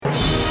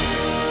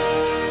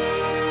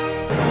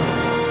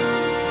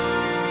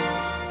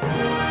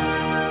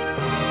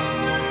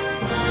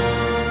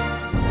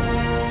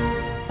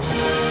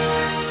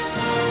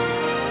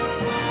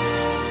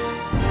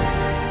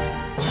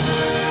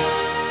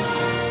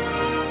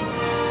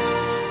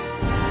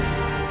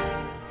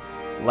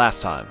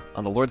Last time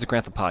on the Lords of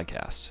Grantham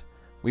podcast,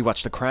 we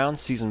watched The Crown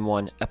Season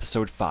 1,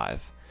 Episode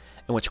 5,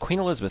 in which Queen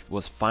Elizabeth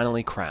was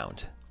finally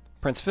crowned.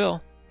 Prince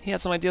Phil, he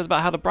had some ideas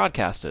about how to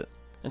broadcast it,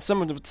 and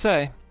someone would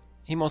say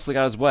he mostly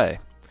got his way.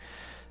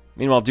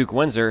 Meanwhile, Duke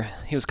Windsor,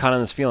 he was caught in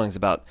his feelings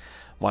about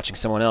watching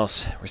someone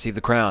else receive the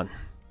crown.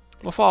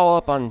 We'll follow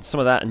up on some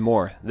of that and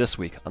more this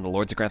week on the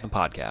Lords of Grantham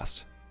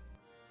podcast.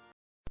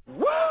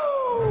 Woo!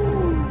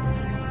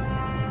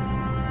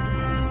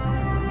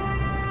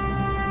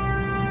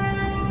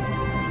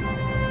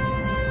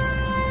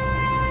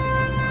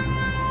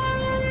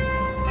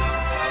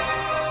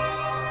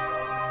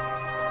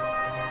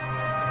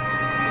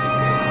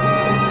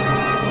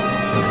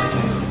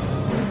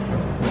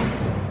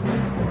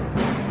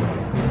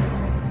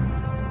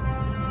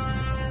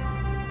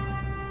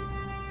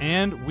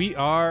 And we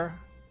are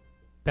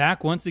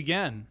back once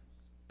again.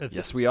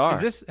 Yes, we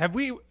are.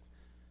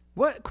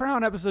 What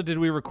Crown episode did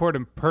we record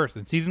in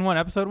person? Season 1,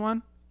 Episode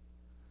 1?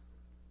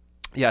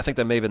 Yeah, I think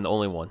that may have been the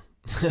only one.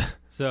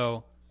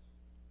 So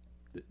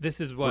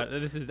this is what?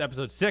 This is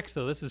Episode 6,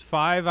 so this is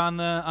 5 on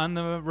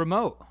the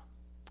remote.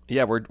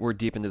 Yeah, we're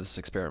deep into this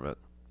experiment.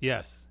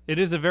 Yes. It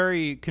is a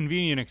very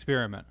convenient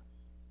experiment.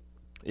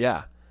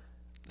 Yeah.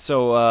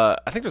 So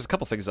I think there's a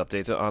couple things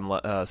updated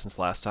on since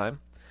last time.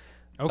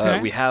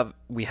 Okay.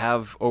 We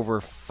have over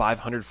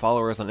 500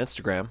 followers on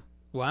Instagram.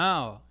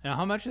 Wow. Now,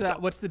 how much of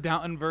that? What's the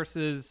Downton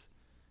versus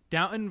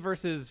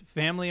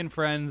family and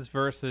friends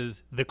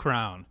versus The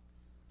Crown?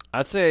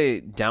 I'd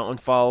say Downton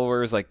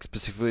followers, like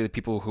specifically the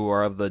people who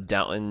are of the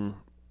Downton,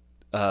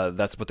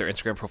 that's what their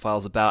Instagram profile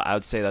is about. I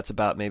would say that's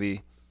about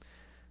maybe,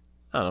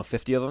 I don't know,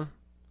 50 of them.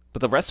 But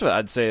the rest of it,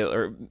 I'd say,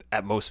 or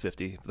at most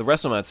 50. The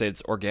rest of them, I'd say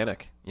it's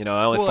organic. You know,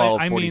 I only follow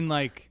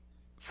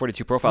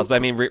 42 profiles, but I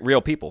mean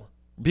real people.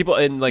 People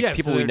and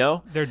people so we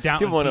know. They're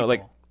Downton people. People.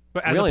 Know,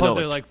 but as really opposed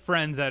know, to like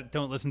friends that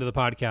don't listen to the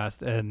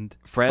podcast and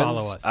friends,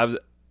 follow us. I have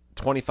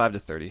 25 to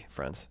 30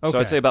 friends. Okay. So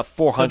I'd say about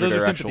 400 so those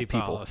are are actual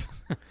people. follows.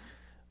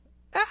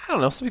 I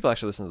don't know. Some people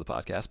actually listen to the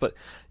podcast, but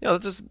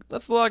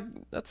that's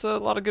a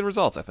lot of good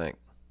results, I think.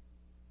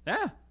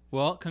 Yeah.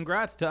 Well,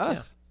 congrats to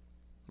us.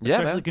 Yeah,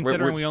 especially man.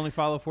 considering we only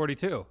follow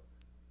 42.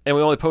 And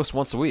we only post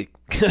once a week,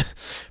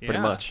 pretty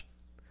much.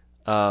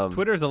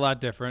 Twitter's a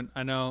lot different.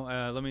 I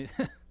know. Let me.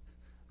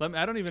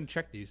 I don't even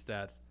check these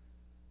stats.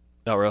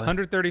 Oh, really?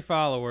 130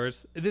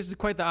 followers. This is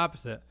quite the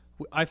opposite.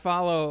 I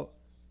follow,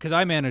 because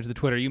I manage the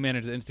Twitter, you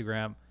manage the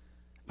Instagram.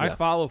 I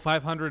follow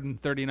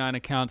 539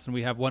 accounts, and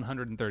we have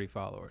 130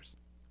 followers.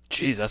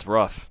 Jeez, that's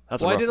rough.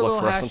 That's a rough I did a look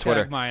little for us on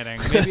Twitter. mining.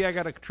 Maybe I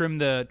got to trim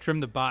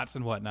the bots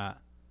and whatnot.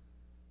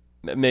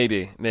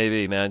 Maybe,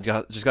 man.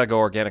 Just got to go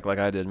organic like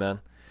I did,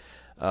 man.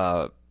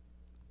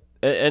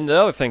 And the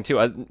other thing,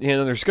 too,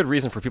 there's good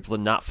reason for people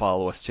to not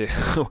follow us, too,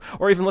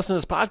 or even listen to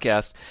this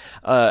podcast.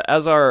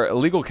 As our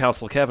legal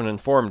counsel, Kevin,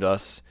 informed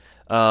us,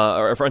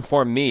 or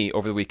informed me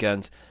over the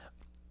weekend,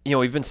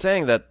 we've been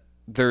saying that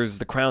there's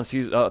The Crown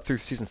season, through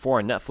Season 4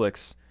 on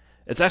Netflix.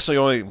 It's actually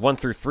only 1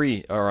 through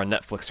 3 are on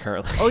Netflix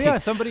currently. Oh, yeah.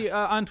 Somebody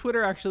on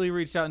Twitter actually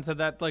reached out and said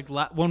that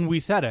when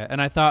we said it,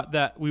 and I thought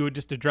that we would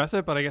just address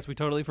it, but I guess we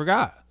totally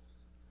forgot.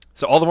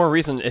 So all the more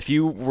reason, if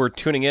you were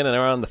tuning in and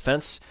are on the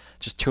fence,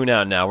 just tune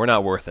out now. We're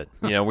not worth it.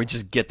 We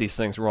just get these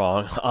things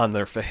wrong on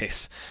their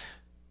face.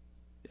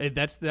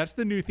 That's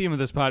the new theme of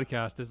this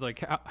podcast is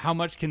like, how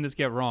much can this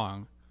get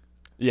wrong?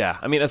 Yeah.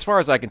 I mean, as far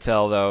as I can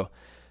tell, though,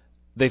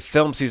 they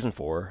filmed Season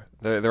 4.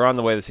 They're on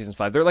the way to Season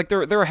 5.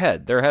 They're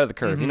ahead. They're ahead of the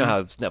curve. Mm-hmm. You know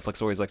how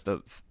Netflix always likes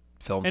to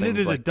film and things. And it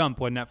is like, a dump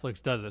when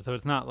Netflix does it, so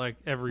it's not like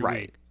every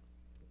week.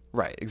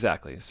 Right,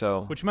 exactly.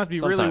 So, which must be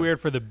really weird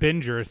for the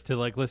bingers to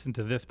listen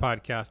to this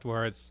podcast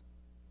where it's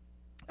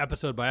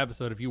episode by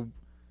episode. If you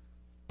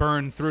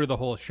burn through the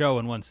whole show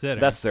in one sitting,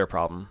 that's their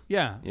problem.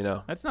 Yeah,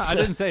 that's not. I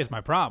didn't say it's my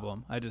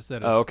problem. I just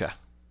said, okay,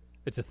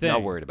 it's a thing.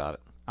 Not worried about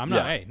it. I'm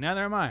not. Hey,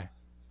 neither am I.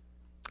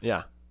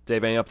 Yeah,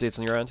 Dave. Any updates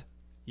on your end?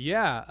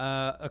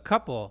 Yeah, a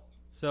couple.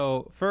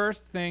 So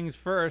first things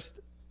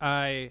first,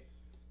 I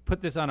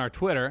put this on our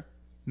Twitter.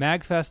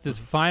 MagFest is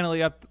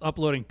finally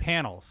uploading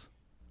panels.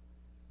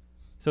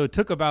 So it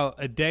took about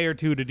a day or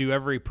two to do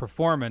every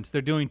performance.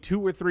 They're doing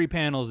 2 or 3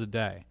 panels a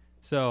day.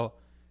 So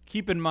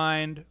keep in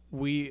mind,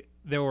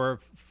 there were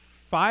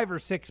 5 or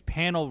 6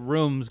 panel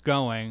rooms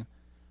going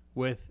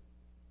with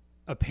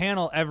a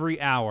panel every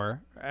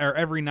hour or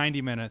every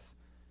 90 minutes.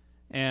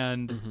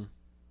 And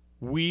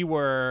we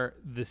were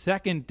the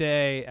second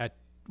day at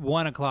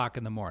 1 o'clock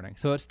in the morning.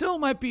 So it still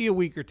might be a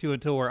week or two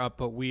until we're up,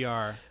 but we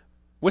are.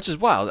 Which is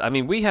wild. I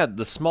mean, we had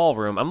the small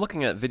room. I'm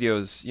looking at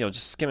videos,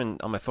 just skimming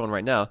on my phone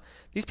right now.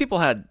 These people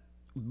had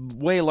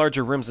way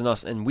larger rooms than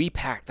us, and we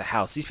packed the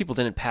house. These people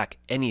didn't pack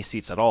any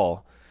seats at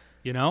all.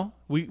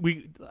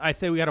 I'd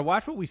say we got to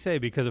watch what we say,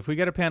 because if we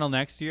get a panel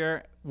next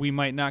year, we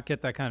might not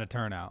get that kind of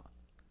turnout.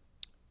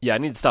 Yeah,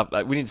 we need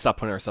to stop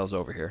putting ourselves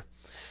over here.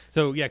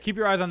 So yeah, keep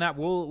your eyes on that.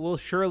 We'll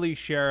surely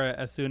share it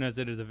as soon as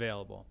it is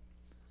available.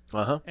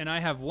 And I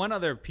have one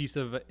other piece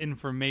of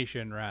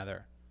information,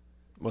 rather.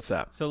 What's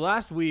that? So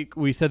last week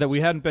we said that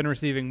we hadn't been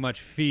receiving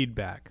much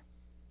feedback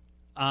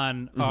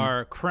on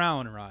our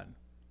Crown run.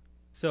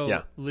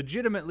 So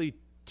legitimately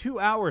 2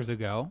 hours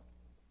ago,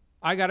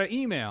 I got an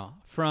email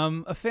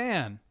from a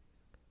fan.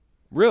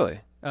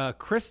 Really?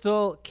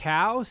 Crystal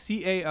Cow,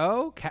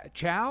 C-A-O,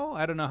 Chow.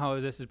 I don't know how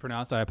this is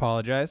pronounced. I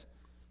apologize.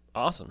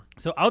 Awesome.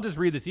 So I'll just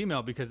read this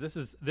email because this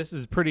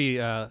is pretty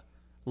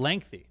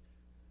lengthy.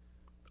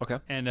 Okay.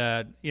 And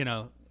I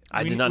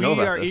did not know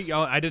about this.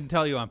 I didn't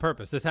tell you on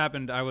purpose. This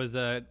happened. I was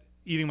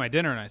eating my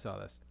dinner and I saw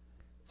this.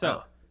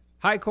 So,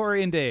 Hi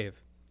Corey and Dave.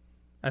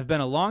 I've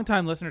been a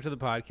long-time listener to the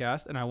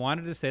podcast, and I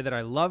wanted to say that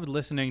I loved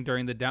listening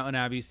during the Downton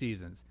Abbey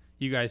seasons.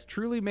 You guys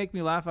truly make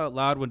me laugh out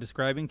loud when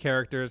describing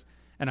characters,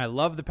 and I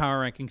love the power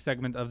ranking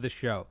segment of the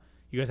show.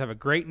 You guys have a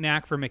great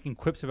knack for making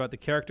quips about the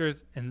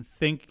characters and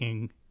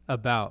thinking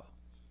about.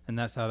 And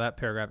that's how that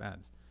paragraph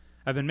ends.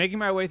 I've been making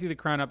my way through the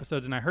Crown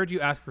episodes, and I heard you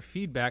ask for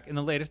feedback in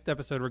the latest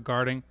episode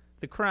regarding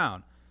the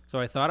Crown. So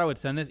I thought I would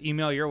send this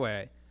email your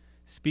way.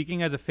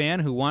 Speaking as a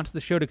fan who wants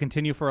the show to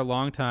continue for a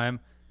long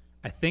time,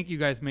 I think you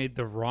guys made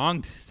the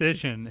wrong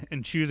decision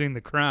in choosing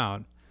the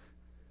Crown.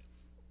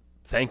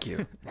 Thank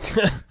you.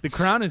 The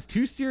Crown is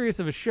too serious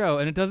of a show,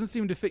 and it doesn't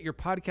seem to fit your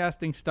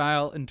podcasting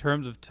style in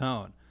terms of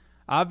tone.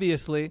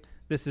 Obviously,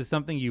 this is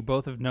something you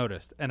both have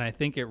noticed, and I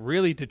think it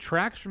really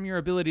detracts from your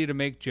ability to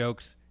make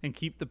jokes and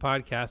keep the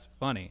podcast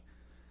funny,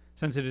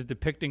 since it is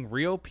depicting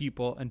real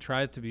people and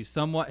tries to be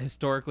somewhat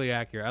historically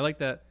accurate. I like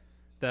that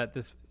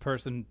this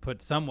person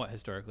put somewhat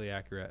historically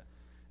accurate.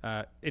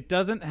 It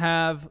doesn't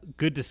have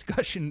good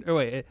discussion.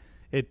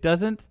 It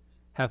doesn't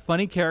have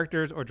funny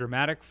characters or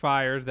dramatic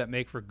fires that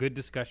make for good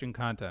discussion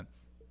content.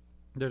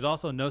 There's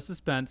also no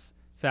suspense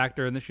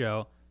factor in the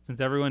show, since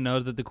everyone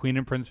knows that the Queen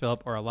and Prince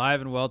Philip are alive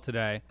and well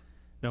today,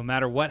 no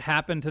matter what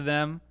happened to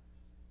them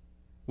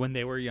when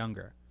they were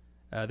younger.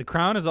 The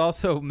Crown is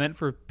also meant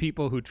for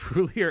people who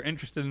truly are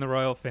interested in the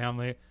royal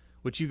family,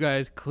 which you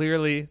guys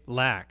clearly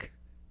lack.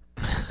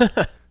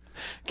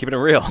 Keeping it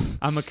real.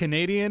 I'm a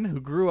Canadian who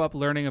grew up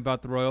learning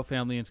about the royal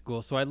family in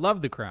school, so I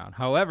love The Crown.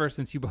 However,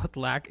 since you both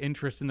lack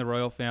interest in the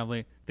royal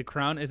family, The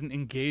Crown isn't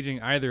engaging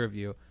either of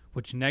you,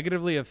 which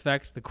negatively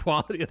affects the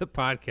quality of the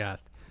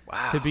podcast.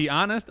 Wow. To be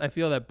honest, I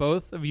feel that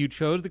both of you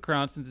chose The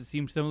Crown since it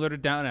seems similar to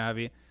Downton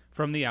Abbey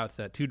from the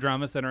outset, two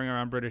dramas centering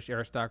around British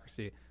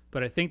aristocracy.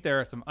 But I think there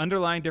are some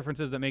underlying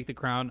differences that make The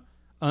Crown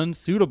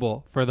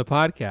unsuitable for the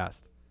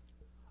podcast.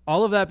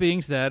 All of that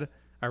being said,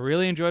 I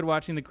really enjoyed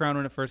watching The Crown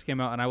when it first came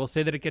out, and I will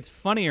say that it gets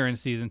funnier in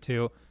season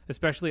 2,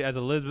 especially as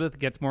Elizabeth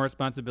gets more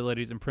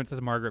responsibilities and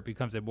Princess Margaret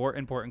becomes a more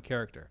important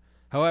character.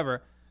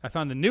 However, I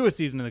found the newest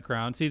season of The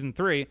Crown, season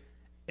 3,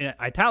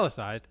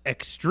 italicized,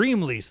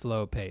 extremely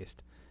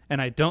slow-paced,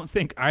 and I don't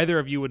think either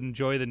of you would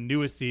enjoy the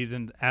newest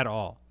season at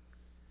all.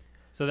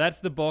 So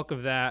that's the bulk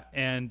of that,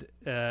 and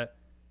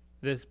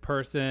this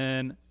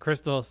person,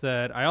 Crystal,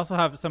 said, I also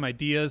have some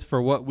ideas for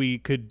what we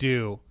could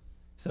do.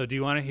 So do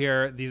you want to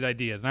hear these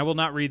ideas? And I will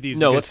not read these.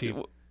 No,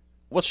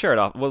 let's share it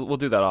off. We'll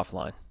do that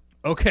offline.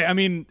 Okay, I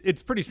mean,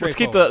 it's pretty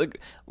straightforward.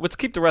 Let's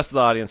keep the rest of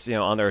the audience,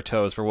 on their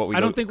toes for what we. I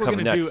don't think we're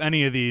going to do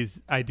any of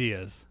these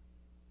ideas.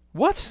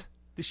 What?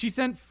 She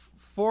sent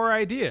 4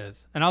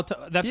 ideas, and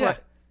that's why.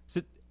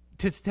 So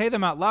to say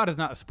them out loud is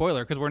not a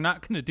spoiler because we're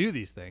not going to do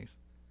these things.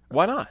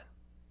 Why not?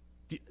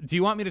 Do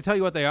you want me to tell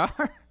you what they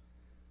are?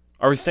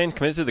 Are we staying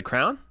committed to The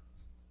Crown?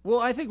 Well,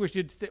 I think we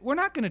should. We're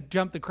not going to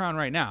jump The Crown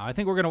right now. I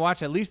think we're going to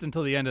watch at least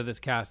until the end of this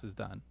cast is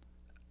done.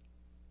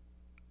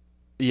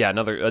 Yeah,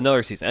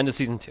 another season, end of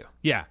season 2.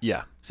 Yeah.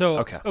 Yeah.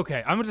 So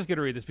okay, I'm just going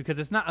to read this because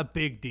it's not a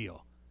big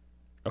deal.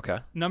 Okay.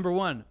 Number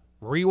 1,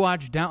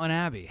 rewatch Downton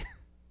Abbey.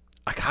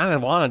 I kind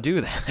of want to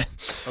do that.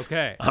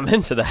 Okay. I'm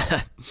into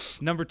that.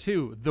 Number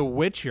 2, The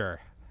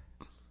Witcher.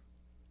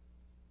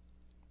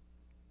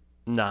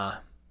 Nah.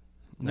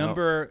 No.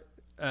 Number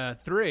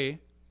 3.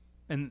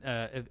 And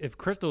if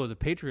Crystal was a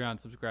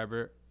Patreon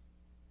subscriber,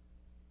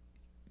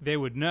 they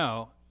would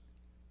know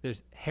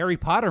there's Harry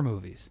Potter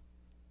movies.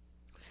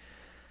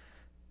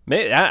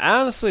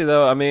 Honestly,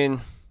 though, I mean,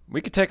 we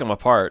could take them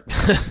apart.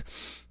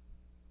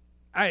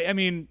 I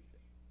mean,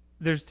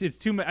 it's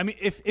too much. I mean,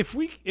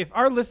 if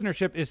our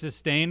listenership is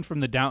sustained from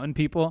the Downton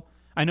people,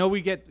 I know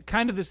we get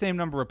kind of the same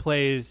number of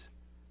plays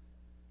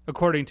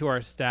according to our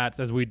stats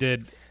as we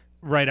did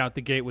right out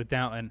the gate with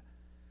Downton.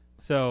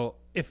 So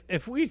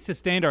if we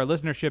sustained our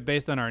listenership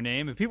based on our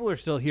name, if people are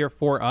still here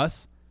for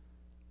us,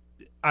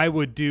 I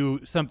would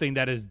do something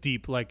that is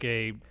deep like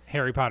a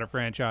Harry Potter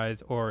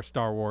franchise or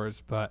Star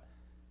Wars. But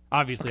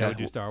obviously I would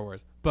do Star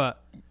Wars.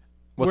 But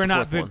we're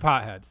not big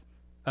potheads.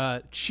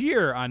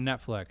 Cheer on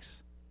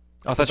Netflix.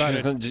 I thought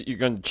you're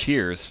going to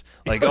Cheers.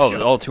 Like,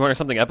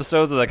 200-something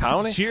episodes of the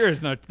comedy?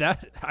 Cheers. No,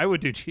 I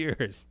would do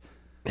Cheers.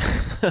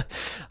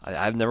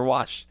 I've never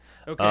watched.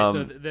 Okay,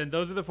 so then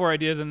those are the 4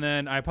 ideas, and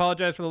then I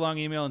apologize for the long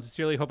email and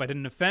sincerely hope I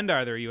didn't offend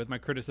either of you with my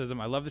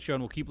criticism. I love the show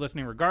and will keep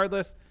listening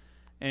regardless.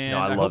 And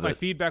I hope my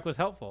feedback was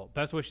helpful.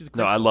 Best wishes,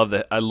 Crystal. No, I love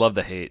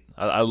the hate.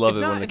 I love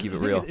it when they keep it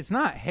real. It's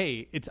not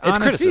hate. It's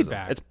honest criticism.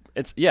 Feedback.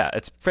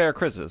 It's fair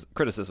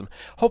criticism.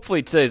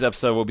 Hopefully today's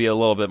episode will be a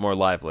little bit more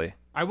lively.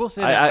 I will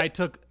say that I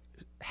took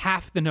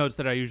half the notes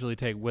that I usually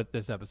take with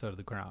this episode of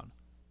The Crown.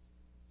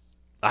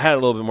 I had a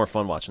little bit more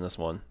fun watching this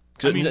one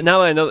I mean, now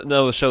that I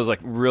know the show's like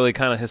really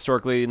kind of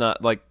historically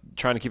not like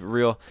trying to keep it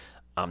real,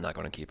 I'm not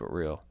going to keep it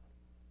real.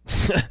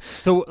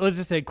 So let's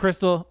just say,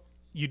 Crystal,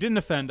 you didn't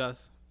offend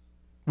us.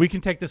 We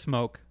can take the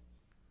smoke.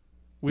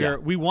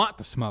 We want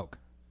the smoke.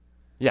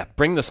 Yeah,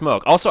 bring the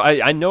smoke. Also,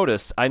 I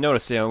noticed,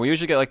 we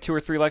usually get like 2 or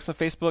 3 likes on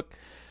Facebook.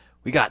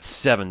 We got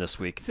 7 this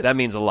week. That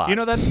means a lot. You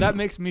know, that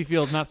makes me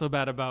feel not so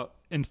bad about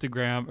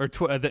Instagram or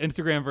the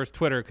Instagram versus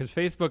Twitter, because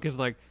Facebook is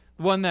like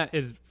the one that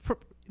is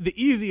the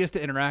easiest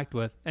to interact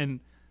with, and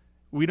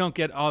we don't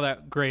get all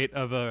that great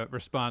of a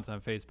response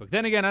on Facebook.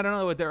 Then again, I don't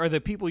know what are the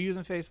people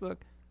using Facebook.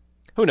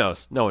 Who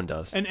knows? No one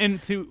does.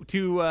 And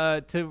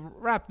to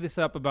wrap this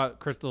up about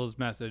Crystal's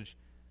message,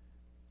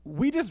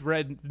 we just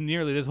read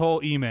nearly this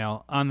whole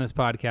email on this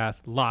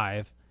podcast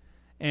live,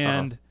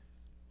 and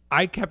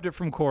I kept it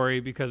from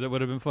Corey because it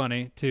would have been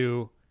funny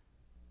to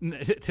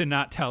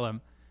not tell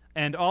him,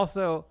 and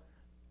also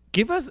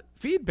give us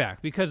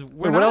feedback because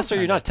what else are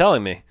you not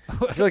telling me?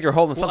 I feel like you're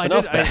holding something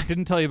else back. I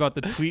didn't tell you about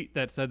the tweet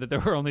that said that there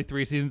were only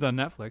 3 seasons on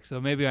Netflix, so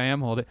maybe I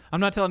am holding.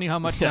 I'm not telling you how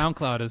much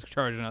SoundCloud is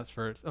charging us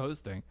for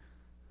hosting.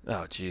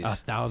 Oh, jeez.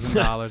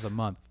 $1,000 a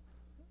month.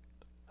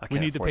 We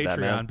need the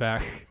Patreon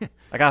back.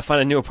 I gotta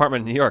find a new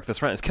apartment in New York.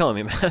 This rent is killing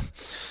me, man.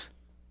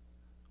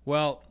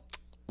 Well,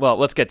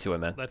 let's get to it,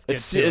 man.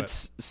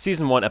 It's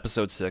season 1,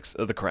 episode 6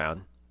 of The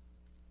Crown.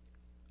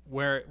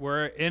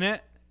 We're in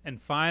it,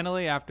 and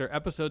finally, after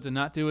episodes of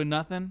not doing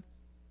nothing,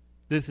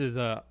 this is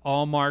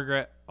all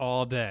Margaret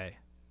all day.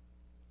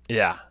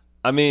 Yeah,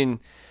 I mean,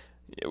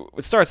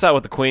 it starts out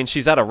with the Queen.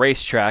 She's at a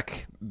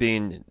racetrack,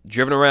 being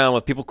driven around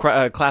with people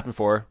clapping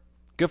for her.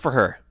 Good for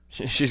her.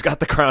 She's got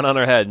the crown on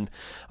her head, and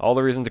all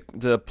the reason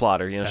to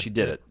applaud her. You know, she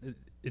did it.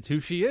 It's who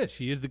she is.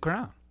 She is the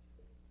crown.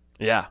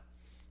 Yeah.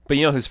 But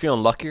you know who's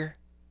feeling luckier?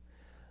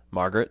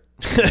 Margaret.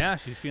 Yeah,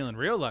 she's feeling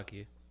real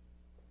lucky.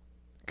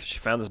 Because she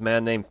found this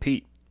man named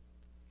Pete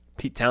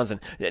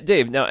Townsend.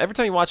 Dave, now, every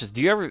time you watch this,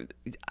 do you ever,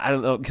 I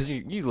don't know, because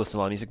you listen to a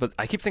lot of music, but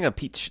I keep thinking of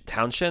Pete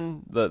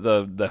Townshend,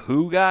 the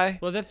Who guy.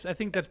 Well, I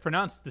think that's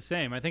pronounced the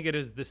same. I think it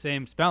is the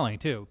same spelling,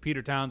 too.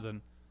 Peter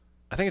Townsend.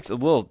 I think it's a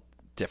little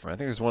different. I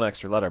think there's one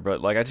extra letter,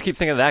 but like I just keep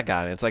thinking of that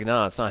guy, and it's like,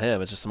 no, it's not him.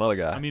 It's just some other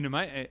guy. I mean,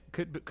 it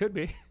could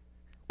be.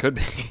 Could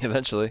be,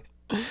 eventually.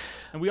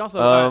 And we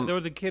also, there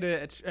was a kid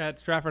at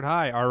Stratford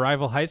High, our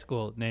rival high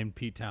school, named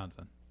Pete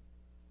Townsend.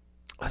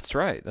 That's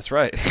right.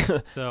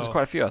 So there's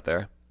quite a few out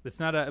there.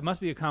 It must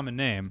be a common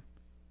name,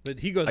 but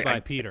he goes by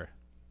Peter.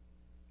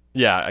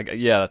 Yeah,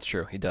 that's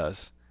true. He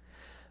does.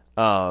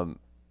 I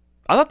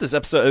thought this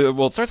episode,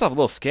 it starts off a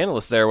little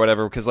scandalous there or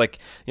whatever, because like,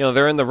 you know,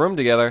 they're in the room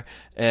together,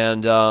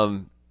 and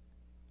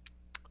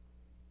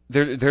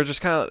they're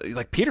just kind of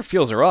like, Peter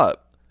feels her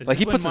up. Like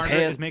he puts his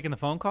hand. Is making the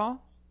phone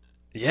call.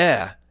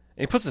 Yeah,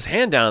 and he puts his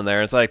hand down there,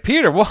 and it's like,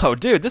 Peter, whoa,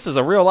 dude, this is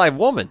a real live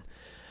woman.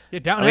 Yeah,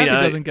 Downton Abbey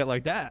doesn't get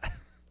like that.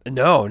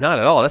 No, not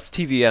at all. That's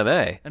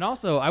TVMA. And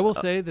also, I will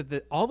say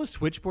that all the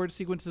switchboard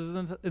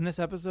sequences in this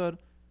episode,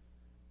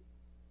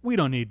 we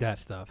don't need that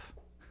stuff.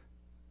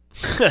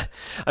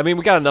 I mean,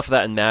 we got enough of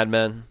that in Mad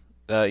Men.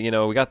 You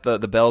know, we got the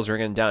bells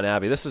ringing in Downton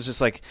Abbey. This is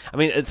just like, I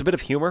mean, it's a bit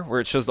of humor where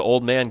it shows the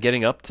old man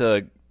getting up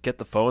to get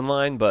the phone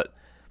line, but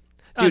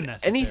dude,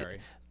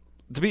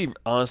 to be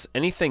honest,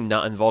 anything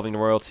not involving the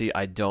royalty,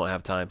 I don't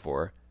have time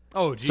for.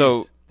 Oh, geez.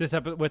 So this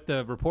episode with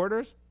the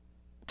reporters,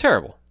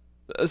 terrible.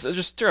 It's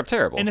just straight up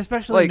terrible. And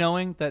especially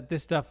knowing that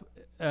this stuff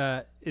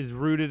is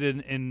rooted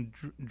in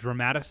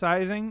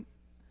dramatizing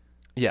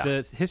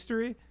the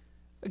history,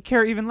 I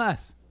care even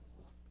less.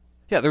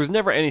 Yeah, there was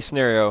never any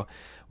scenario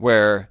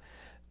where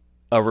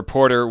a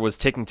reporter was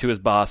taking to his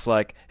boss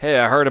like, hey,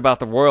 I heard about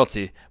the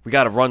royalty. We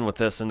got to run with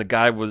this. And the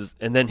guy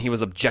and then he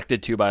was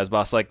objected to by his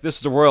boss. Like, this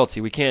is the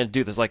royalty. We can't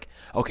do this. Like,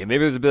 okay,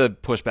 maybe there's a bit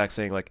of pushback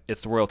saying like,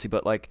 it's the royalty.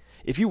 But like,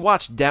 if you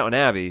watch Downton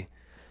Abbey,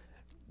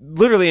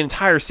 literally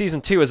entire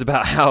season 2 is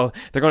about how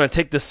they're going to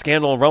take this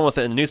scandal and run with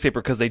it in the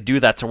newspaper because they do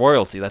that to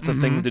royalty. That's a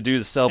thing to do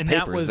to sell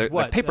papers. They're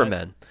paper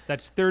men.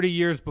 That's 30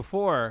 years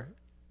before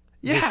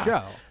the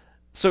show.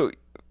 So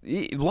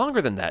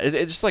longer than that.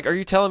 It's just like, are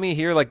you telling me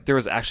here like there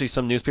was actually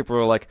some newspaper who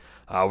were like,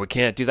 oh, we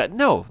can't do that?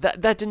 No,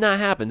 that did not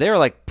happen. They were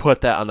like,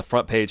 put that on the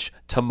front page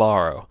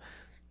tomorrow.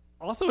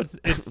 Also,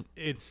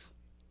 it's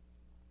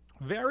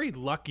very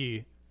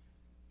lucky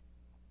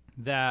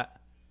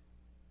that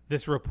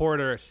this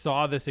reporter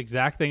saw this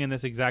exact thing in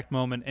this exact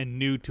moment and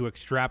knew to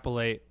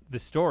extrapolate the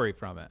story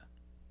from it.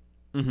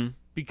 Mm-hmm.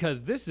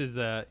 Because this is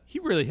he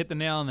really hit the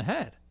nail on the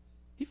head.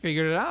 He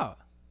figured it out.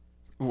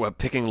 What,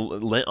 picking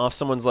lint off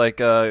someone's like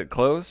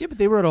clothes? Yeah, but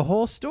they wrote a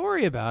whole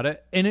story about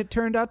it, and it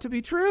turned out to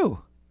be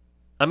true.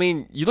 I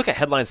mean, you look at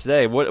headlines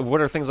today.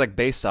 What are things like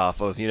based off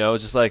of? You know,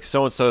 just like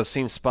so and so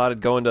seen spotted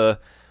going to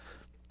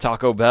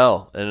Taco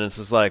Bell, and it's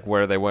just like,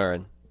 what are they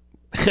wearing?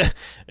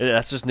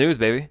 That's just news,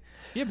 baby.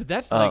 Yeah, but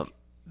that's like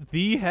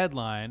the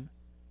headline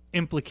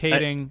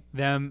implicating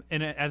them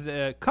as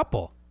a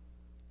couple.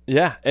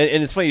 Yeah,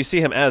 and it's funny, you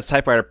see him as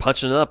typewriter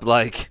punching it up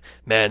like,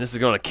 man, this is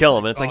going to kill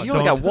him. And it's like, you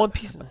only got one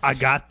piece. I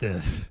got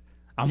this.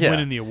 I'm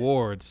winning the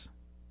awards.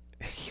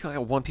 you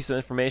got one piece of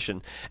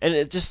information, and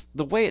it just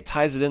the way it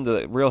ties it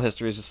into real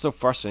history is just so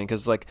frustrating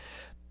because like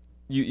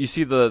you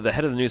see the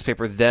head of the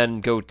newspaper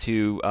then go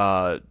to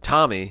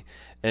Tommy,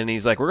 and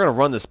he's like, we're gonna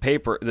run this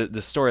paper,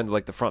 this story into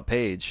like the front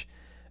page,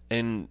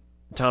 and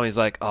Tommy's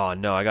like, oh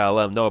no, I gotta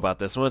let him know about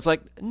this. And it's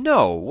like,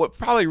 no, what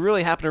probably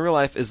really happened in real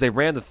life is they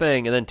ran the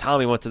thing, and then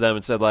Tommy went to them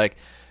and said like,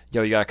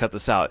 yo, you gotta cut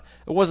this out.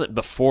 It wasn't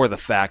before the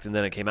fact and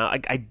then it came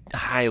out. I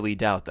highly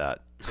doubt that.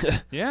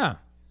 Yeah.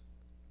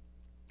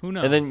 Who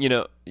knows? And then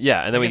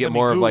and then we get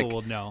more Google of like,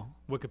 would know.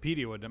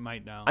 Wikipedia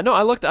might know. I know,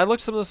 I looked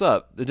some of this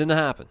up. It didn't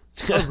happen.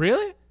 Oh,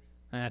 really?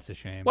 That's a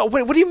shame. Well,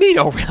 what do you mean?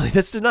 Oh, really?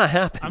 This did not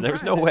happen.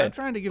 There's no way. I'm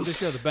trying to give this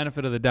show the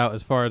benefit of the doubt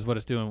as far as what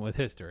it's doing with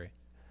history.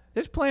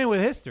 It's playing with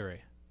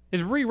history.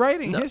 It's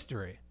rewriting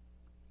history.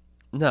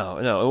 No,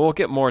 and we'll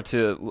get more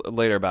to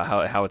later about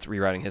how it's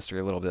rewriting history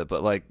a little bit.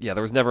 But like, yeah,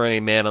 there was never any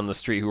man on the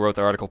street who wrote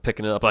the article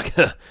picking it up like,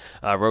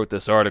 I wrote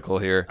this article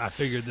here. I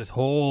figured this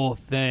whole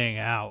thing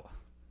out.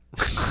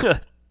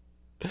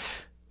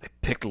 They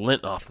picked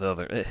lint off the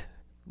other.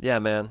 Yeah,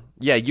 man.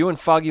 Yeah, you and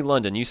Foggy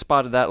London, you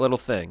spotted that little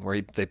thing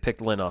where they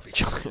picked lint off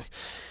each other.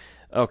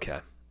 Okay.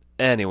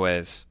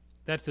 Anyways,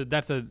 it's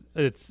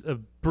a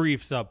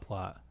brief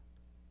subplot.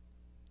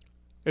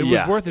 It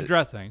was worth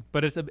addressing,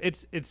 but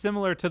it's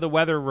similar to the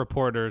weather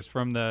reporters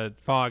from the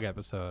Fog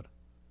episode.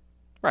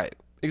 Right.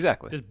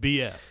 Exactly. Just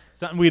BS.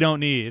 Something we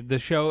don't need. The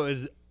show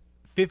is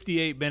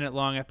 58-minute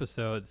long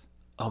episodes.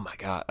 Oh my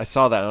god! I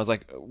saw that and I was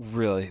like,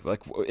 really?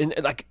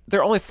 Like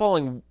they're only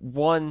following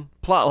one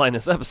plot line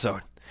this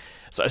episode.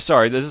 So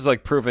sorry, this is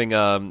like proving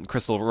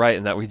Crystal right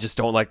in that we just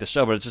don't like the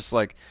show. But it's just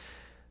like,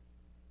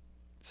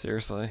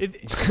 seriously,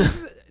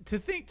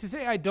 to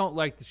say I don't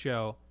like the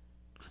show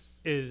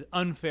is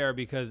unfair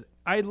because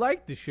I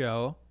like the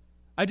show.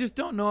 I just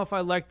don't know if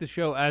I like the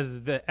show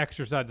as the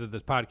exercise of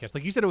this podcast.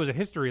 Like you said, it was a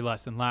history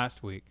lesson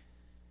last week,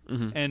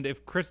 and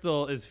if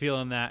Crystal is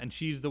feeling that, and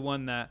she's the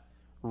one that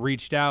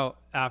reached out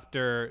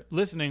after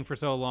listening for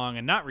so long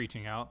and not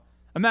reaching out,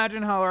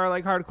 imagine how our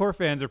like hardcore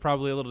fans are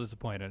probably a little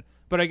disappointed.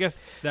 But I guess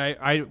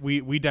that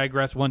we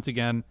digress once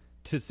again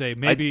to say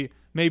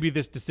maybe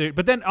this decision.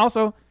 But then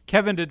also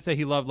Kevin did say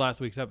he loved last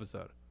week's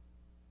episode.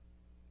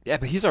 Yeah,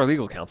 but he's our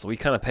legal counsel. We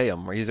kind of pay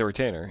him. He's a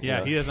retainer.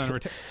 Yeah, he is on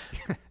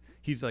retainer.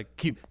 He's like,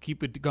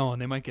 keep it going.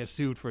 They might get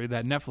sued for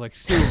that. Netflix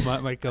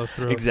suit might go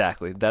through.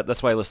 Exactly.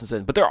 That's why I listen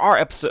in. But there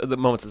are the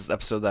moments in this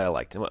episode that I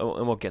liked, and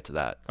we'll get to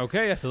that.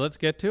 Okay, yeah. So let's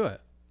get to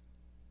it.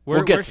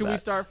 Where should we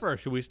start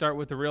first? Should we start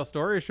with the real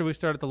story, or should we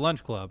start at the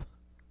lunch club?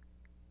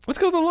 Let's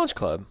go to the lunch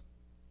club.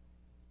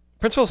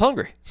 Prince Phil's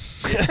hungry.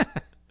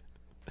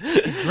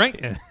 He's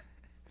drinking.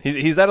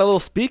 He's at a little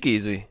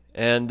speakeasy,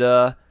 and it's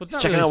not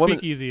checking really out women.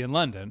 Speakeasy in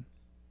London.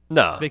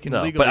 No, they can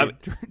legally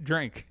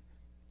drink.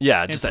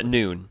 Yeah, just at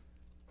noon,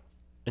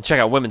 and check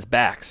out women's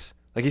backs.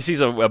 Like he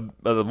sees a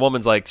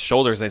woman's like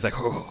shoulders, and he's like,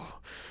 "Oh,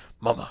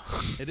 mama."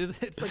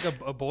 It's like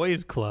a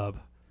boys' club.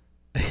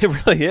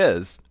 It really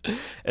is.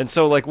 And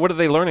so, like, what are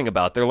they learning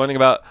about? They're learning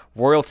about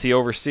royalty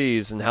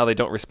overseas and how they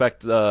don't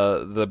respect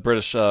the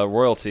British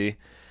royalty.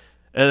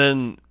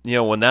 And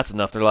then, when that's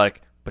enough, they're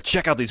like, but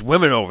check out these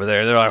women over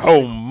there. They're like,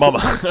 oh,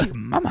 mama.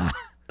 Mama.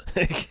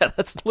 Yeah,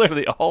 that's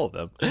literally all of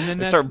them. And then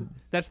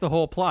that's the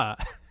whole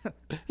plot.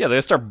 Yeah, they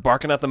start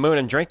barking at the moon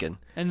and drinking.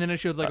 And then it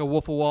shows, like, a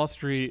Wolf of Wall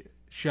Street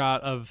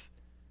shot of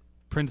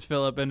Prince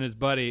Philip and his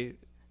buddy,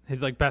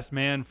 his, like, best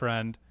man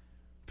friend,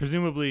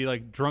 presumably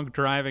like drunk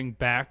driving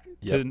back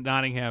to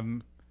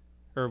Nottingham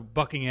or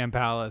Buckingham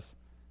Palace,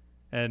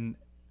 and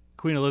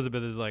Queen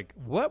Elizabeth is like,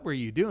 "What were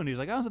you doing?" He's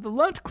like, "I was at the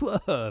lunch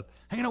club,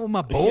 hanging out with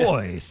my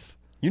boys."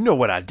 You know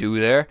what I do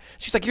there.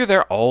 She's like, "You're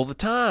there all the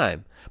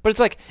time." But it's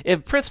like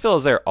if Prince Phil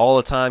is there all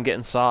the time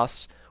getting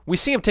sauced, we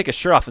see him take his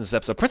shirt off in this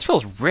episode. Prince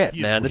Phil's ripped,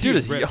 man. The dude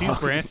is young.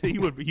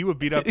 He would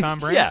beat up Tom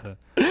Branson.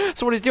 Yeah.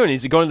 So what he's doing?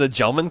 He's going to the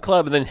gentleman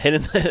club and then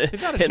hitting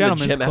the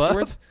gym club.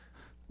 afterwards.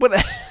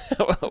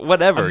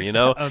 Whatever,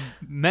 A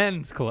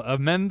men's club, a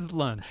men's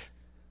lunch.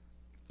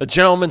 A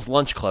gentleman's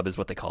lunch club is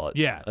what they call it.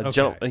 Yeah.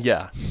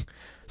 Yeah.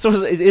 So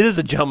it is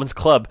a gentleman's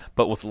club,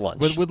 but with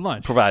lunch. With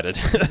lunch provided.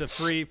 It's a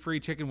free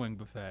chicken wing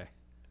buffet.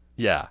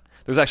 Yeah.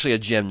 There's actually a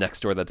gym next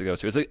door that to go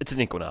to. It's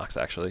an Equinox,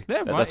 actually.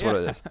 Yeah, that's what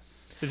it is.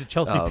 There's a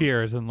Chelsea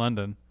Piers in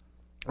London.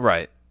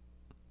 Right.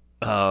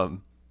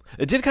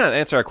 It did kind of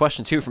answer our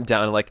question too from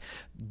down. Like,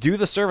 do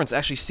the servants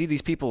actually see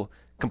these people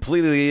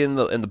completely in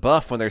the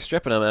buff when they're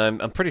stripping them?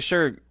 And I'm pretty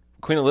sure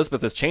Queen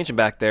Elizabeth is changing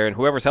back there, and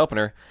whoever's helping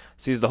her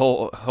sees the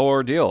whole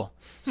ordeal.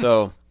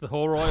 So the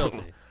whole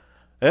royalty.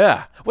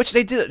 Yeah, which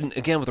they did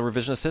again with the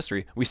revisionist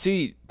history. We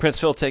see Prince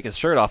Phil take his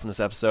shirt off in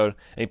this episode,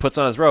 and he puts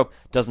on his robe,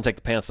 doesn't take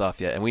the pants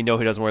off yet, and we know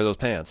he doesn't wear those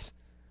pants.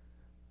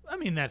 I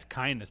mean, that's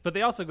kindness, but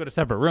they also go to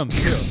separate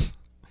rooms too.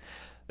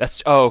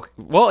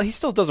 He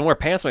still doesn't wear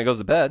pants when he goes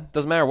to bed.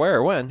 Doesn't matter where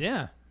or when.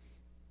 Yeah.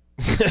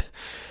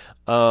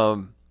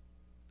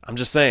 I'm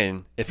just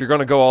saying, if you're going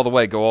to go all the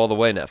way,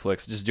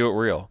 Netflix. Just do it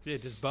real. Yeah,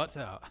 just butts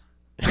out.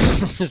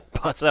 Just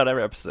butts out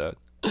every episode.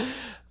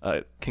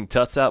 King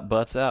Tuts out,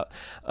 butts out.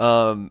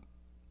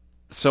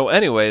 So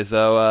anyways,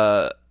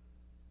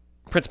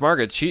 Prince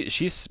Margaret,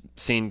 she's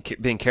seen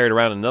being carried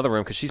around in another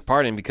room because she's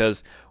partying.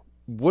 Because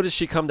what does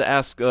she come to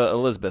ask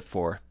Elizabeth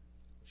for?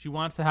 She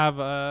wants to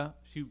have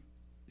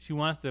she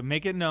wants to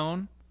make it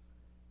known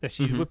that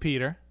she's with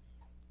Peter.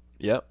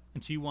 Yep.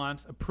 And she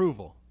wants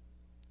approval.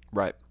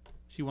 Right.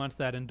 She wants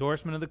that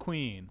endorsement of the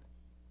Queen.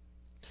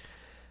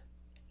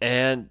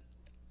 And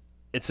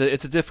it's a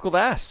difficult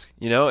ask.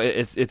 You know,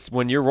 it's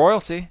when you're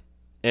royalty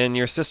and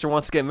your sister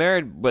wants to get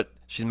married, but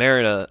she's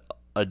married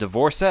a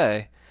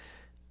divorcee.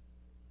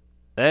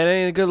 That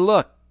ain't a good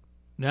look.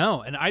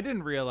 No, and I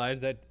didn't realize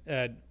that.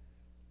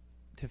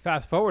 To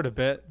fast forward a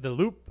bit, the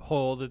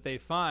loophole that they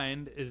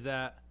find is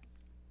that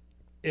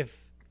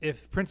if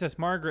Princess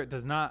Margaret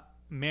does not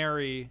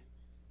marry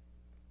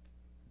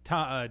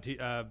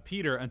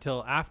Peter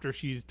until after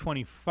she's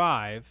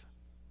 25,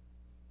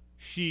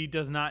 she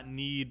does not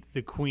need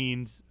the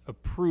Queen's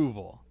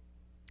approval.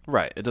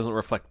 Right. It doesn't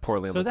reflect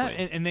poorly on so the that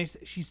Queen. and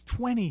she's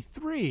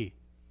 23.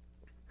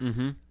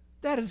 Mm-hmm.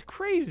 That is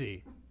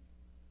crazy.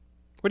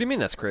 What do you mean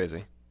that's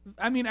crazy?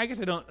 I mean, I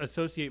guess I don't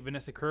associate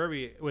Vanessa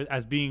Kirby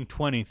as being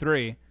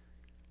 23.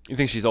 You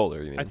think she's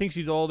older? You mean? I think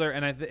she's older,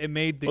 and it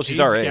made the she's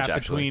age our age, gap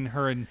actually. between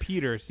her and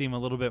Peter seem a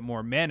little bit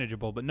more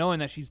manageable. But knowing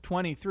that she's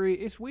 23,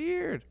 it's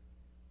weird.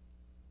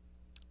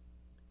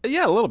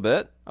 Yeah, a little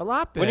bit. A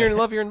lot bit. When you're in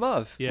love, you're in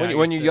love. Yeah, when I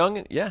you're guess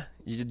young, yeah,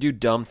 you do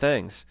dumb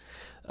things.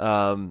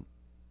 Yeah,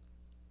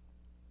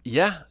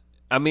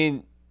 I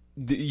mean,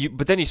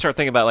 but then you start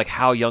thinking about like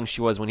how young she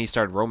was when he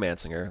started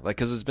romancing her, like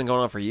because it's been going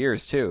on for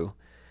years too.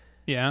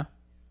 Yeah.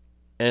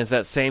 And it's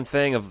that same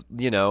thing of,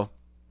 you know,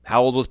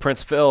 how old was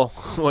Prince Phil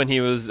when he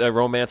was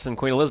romancing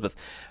Queen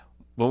Elizabeth?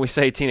 When we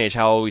say teenage,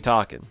 how old are we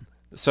talking?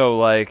 So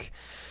like,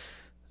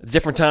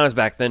 different times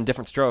back then,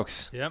 different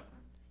strokes. Yep.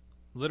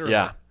 Literally.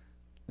 Yeah.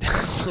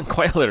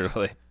 Quite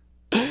literally.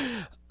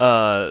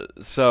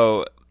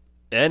 So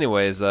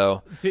anyways,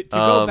 though. To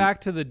go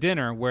back to the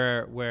dinner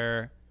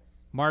where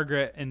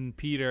Margaret and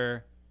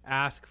Peter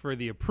ask for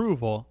the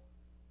approval,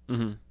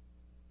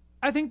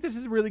 I think this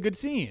is a really good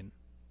scene.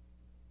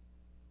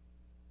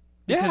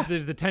 Yeah. Because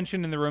there's the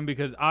tension in the room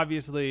because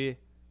obviously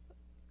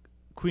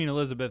Queen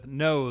Elizabeth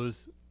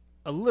knows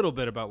a little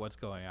bit about what's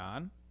going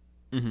on.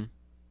 Mm-hmm.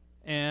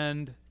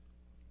 And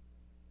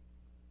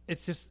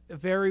it's just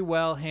very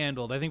well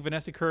handled. I think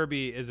Vanessa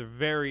Kirby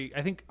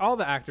I think all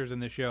the actors in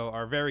the show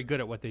are very good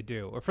at what they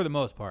do, or for the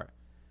most part.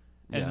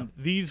 And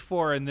these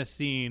four in this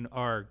scene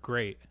are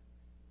great.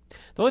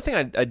 The only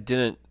thing I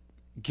didn't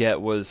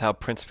get was how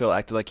Prince Phil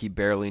acted like he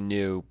barely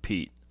knew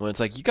Pete. When it's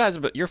like, you guys,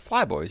 you're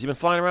flyboys. You've been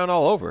flying around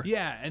all over.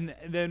 Yeah, and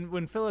then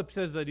when Philip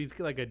says that he's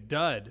like a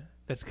dud,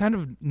 that's kind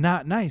of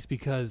not nice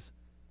because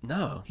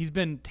he's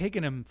been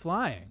taking him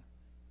flying.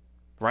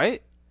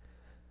 Right?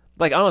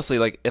 Like, honestly,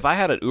 like, if I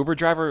had an Uber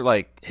driver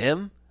like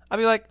him, I'd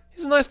be like,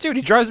 he's a nice dude.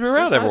 He drives me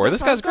around everywhere.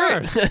 This guy's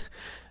great.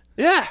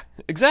 Yeah,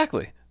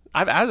 exactly.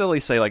 I'd at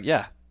least say, like,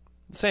 yeah,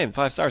 same,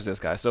 5 stars to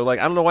this guy. So, like,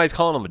 I don't know why he's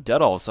calling him a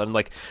dud all of a sudden.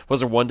 Like, was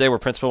there one day where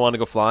Prince Phil wanted to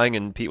go flying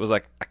and Pete was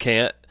like, I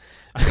can't.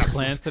 I got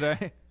plans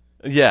today.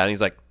 Yeah, and he's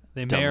like,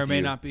 they may or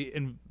may not be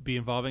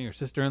involving your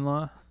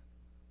sister-in-law.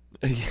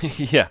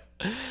 Yeah.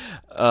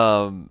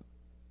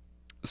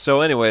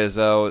 So anyways,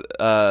 though,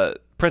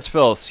 Prince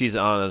Phil sees it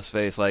on his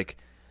face like,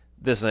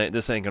 this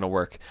ain't gonna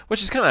work,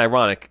 which is kind of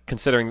ironic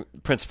considering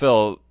Prince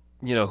Phil,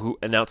 you know,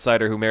 an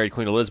outsider who married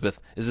Queen Elizabeth,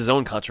 is his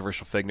own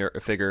controversial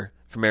figure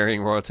for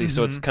marrying royalty.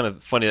 So it's kind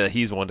of funny that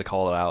he's the one to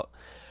call it out.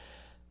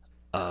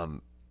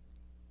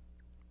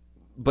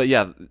 But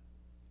yeah,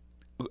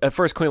 at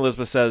first Queen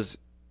Elizabeth says,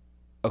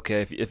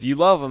 okay, if you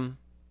love him,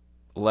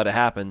 let it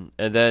happen.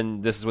 And then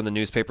this is when the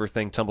newspaper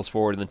thing tumbles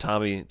forward, and then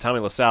Tommy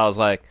LaSalle is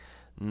like,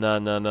 no.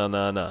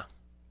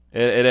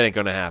 It ain't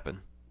going to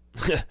happen.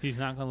 He's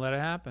not going to let it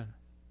happen.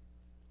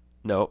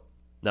 Nope,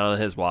 not on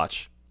his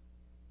watch.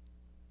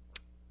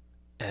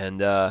 And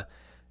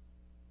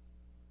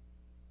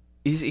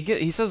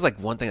he says like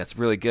one thing that's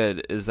really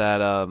good is that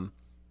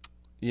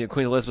you know,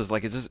 Queen Elizabeth's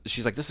like,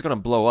 she's like, this is going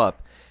to blow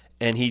up,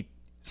 and he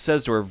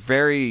says to her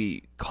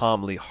very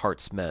calmly,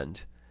 hearts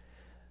mend.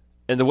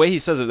 And the way he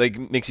says it, like,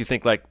 makes you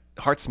think like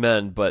hearts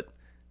mend, but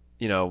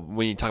you know,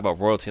 when you talk about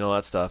royalty and all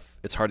that stuff,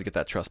 it's hard to get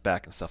that trust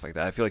back and stuff like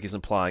that. I feel like he's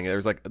implying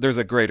there's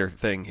a greater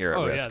thing here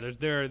at risk. Yeah,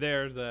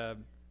 there's a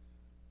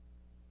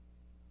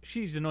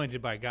she's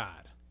anointed by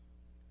God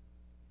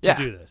to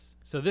do this.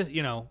 So this,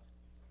 you know,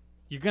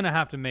 you're gonna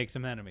have to make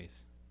some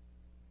enemies.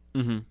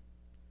 Mm-hmm.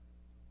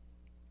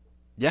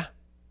 Yeah,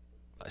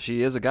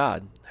 she is a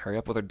god. Hurry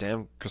up with her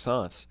damn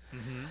croissants.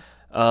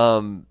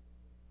 Mm-hmm.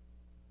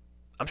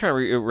 I'm trying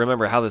to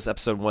remember how this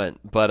episode went,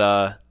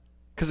 but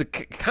because it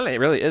kind of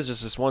really is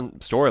just this one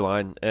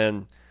storyline,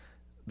 and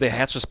they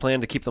hatched this plan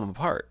to keep them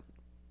apart.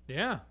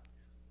 Yeah.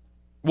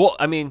 Well,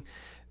 I mean,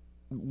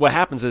 what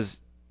happens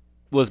is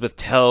Elizabeth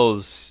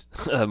tells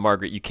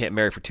Margaret, you can't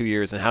marry for 2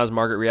 years, and how does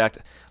Margaret react?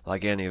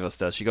 Like any of us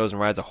does. She goes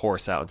and rides a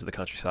horse out into the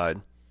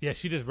countryside. Yeah,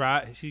 she's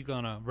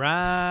gonna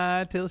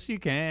ride till she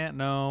can't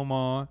no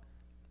more.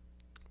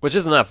 Which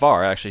isn't that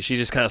far, actually. She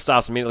just kind of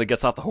stops, immediately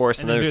gets off the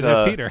horse, and there's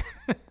Peter.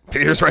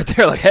 Peter's right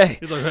there, like, hey,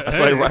 He's like, I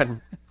saw you hey.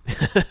 riding.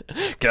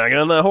 can I get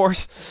on that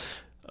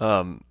horse?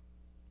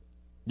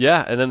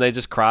 Yeah, and then they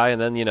just cry, and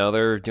then,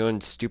 they're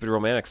doing stupid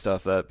romantic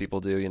stuff that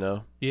people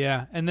do,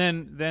 Yeah, and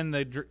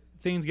then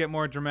things get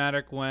more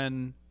dramatic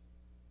when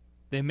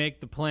they make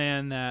the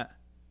plan that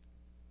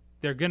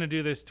they're going to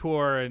do this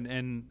tour,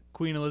 and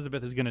Queen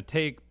Elizabeth is going to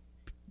take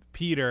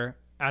Peter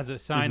as a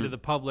sign to the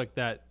public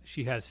that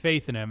she has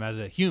faith in him as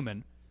a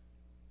human.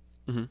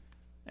 Mm-hmm.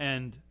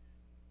 And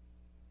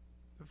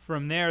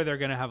from there, they're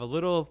going to have a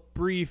little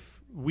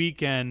brief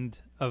weekend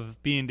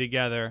of being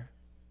together,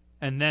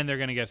 and then they're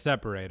going to get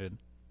separated.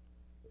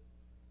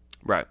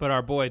 Right. But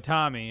our boy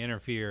Tommy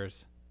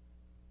interferes,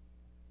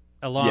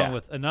 along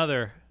with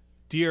another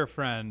dear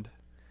friend,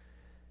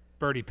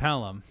 Bertie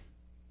Pelham.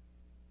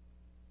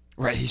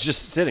 Right, he's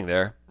just sitting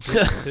there.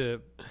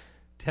 to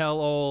tell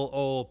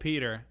old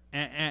Peter,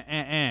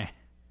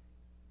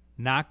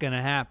 not going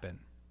to happen.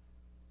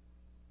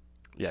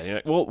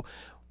 Yeah, well,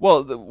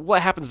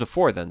 what happens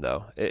before then,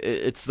 though?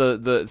 It's so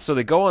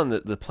they go on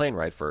the plane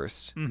ride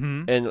first,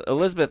 and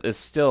Elizabeth is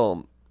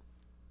still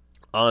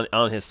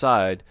on his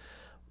side,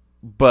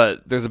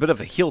 but there's a bit of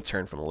a heel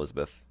turn from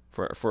Elizabeth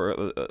for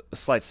a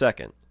slight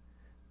second.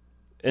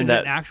 Is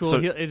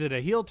it a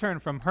heel turn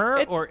from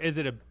her, or is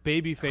it a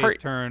babyface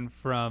turn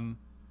from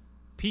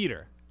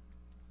Peter,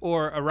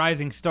 or a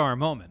rising star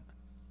moment?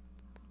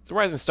 It's a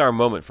rising star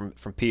moment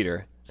from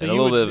Peter.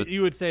 So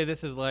you would say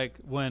this is like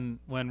when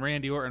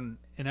Randy Orton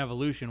in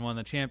Evolution won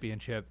the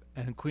championship,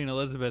 and Queen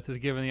Elizabeth is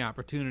given the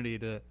opportunity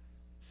to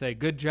say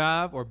good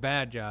job or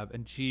bad job,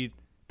 and she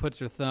puts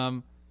her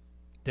thumb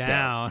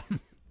down.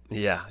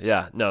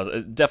 Yeah.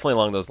 No, definitely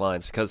along those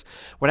lines, because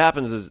what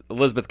happens is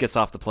Elizabeth gets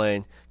off the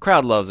plane,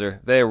 crowd loves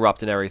her, they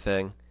erupt and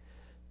everything,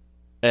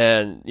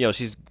 and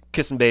she's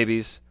kissing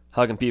babies,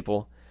 hugging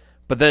people,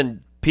 but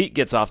then Pete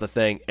gets off the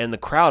thing and the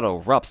crowd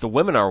erupts. The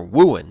women are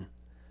wooing.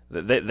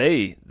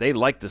 They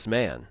like this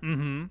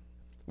man,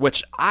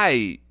 which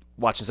I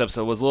watching this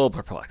episode was a little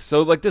perplexed.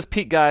 So like this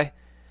Pete guy,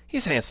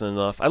 he's handsome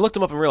enough. I looked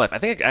him up in real life. I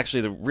think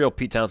actually the real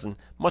Pete Townsend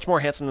much more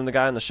handsome than the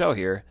guy on the show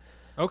here.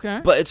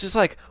 Okay. But it's just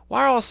like,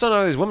 why are all of a sudden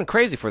all these women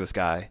crazy for this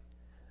guy?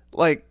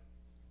 Like,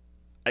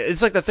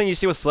 it's like the thing you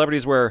see with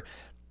celebrities where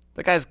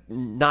the guy's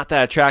not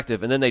that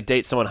attractive, and then they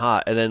date someone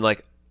hot, and then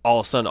like all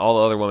of a sudden all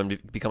the other women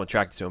become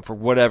attracted to him for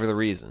whatever the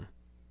reason.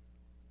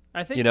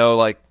 I think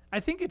I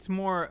think it's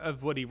more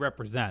of what he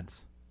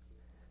represents.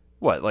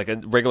 What, like a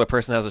regular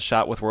person has a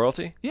shot with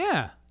royalty?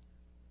 Yeah.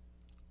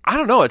 I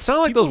don't know. It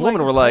sounded like those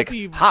women were like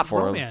hot for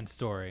him. Romance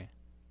story.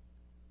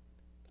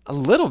 A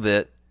little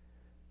bit.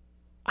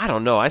 I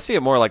don't know. I see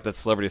it more like that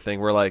celebrity thing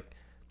where like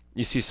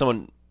you see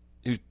someone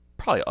who's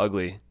probably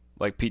ugly,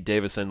 like Pete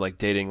Davidson, like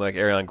dating like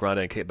Ariana Grande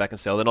and Kate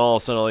Beckinsale. Then all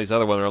of a sudden all these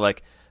other women are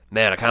like,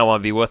 man, I kind of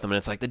want to be with him. And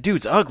it's like, the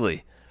dude's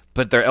ugly,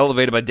 but they're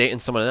elevated by dating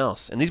someone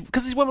else. And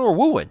because these women were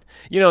wooing.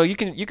 You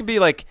can be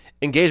like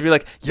engaged, be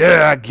like,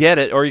 yeah, I get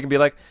it. Or you can be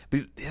like,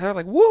 they're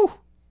like, woo.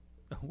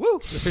 Woo.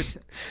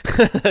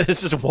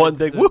 It's just one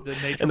big woo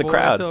in the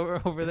crowd.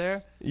 Over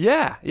there?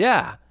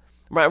 Yeah.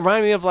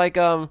 Remind me of like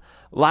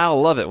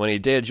Lyle Lovett when he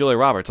dated Julia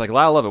Roberts. Like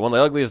Lyle Lovett, one of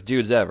the ugliest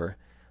dudes ever,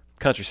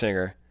 country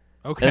singer.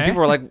 Okay. And people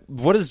were like,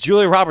 what is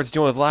Julia Roberts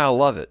doing with Lyle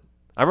Lovett?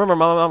 I remember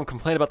my mom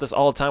complained about this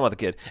all the time with the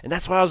kid. And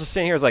that's why I was just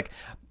sitting here. It's like,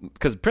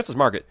 because Princess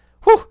Margaret,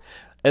 whoo.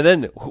 And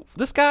then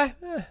this guy,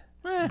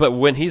 But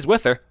when he's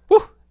with her,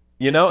 whoo.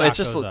 It's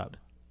just up.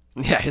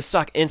 Yeah, his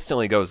stock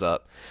instantly goes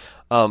up.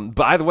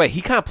 But either way,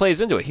 he kind of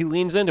plays into it. He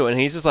leans into it, and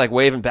he's just like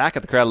waving back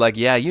at the crowd like,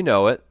 yeah, you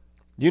know it.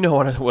 You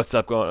know what's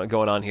up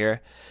going on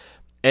here.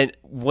 And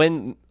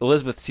when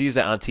Elizabeth sees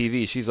that on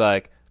TV, she's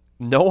like,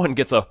 no one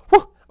gets a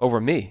whoo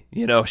over me.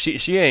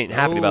 She ain't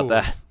happy about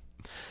that.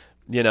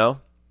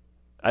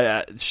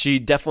 She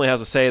definitely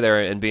has a say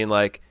there in being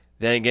like,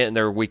 they ain't getting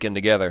their weekend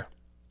together.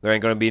 There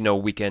ain't going to be no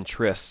weekend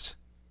tryst.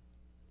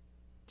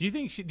 Do you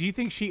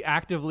think she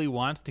actively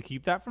wants to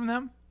keep that from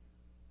them?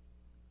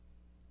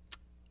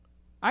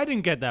 I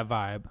didn't get that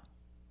vibe.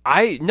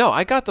 I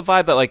got the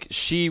vibe that like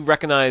she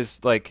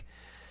recognized like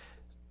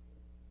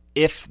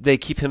if they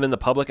keep him in the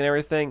public and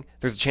everything,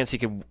 there's a chance he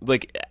could,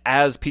 like,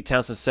 as Pete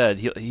Townsend said,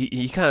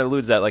 he kind of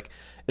alludes that, like,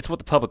 it's what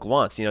the public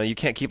wants, you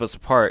can't keep us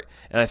apart.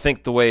 And I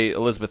think the way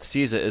Elizabeth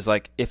sees it is,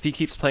 like, if he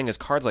keeps playing his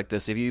cards like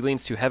this, if he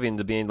leans too heavy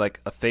into being,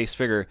 like, a face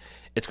figure,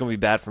 it's going to be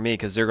bad for me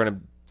because they're going to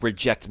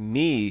reject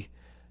me,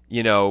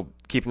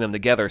 keeping them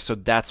together. So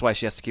that's why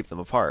she has to keep them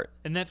apart.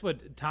 And that's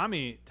what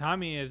Tommy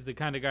is the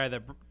kind of guy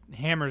that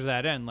hammers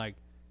that in. Like,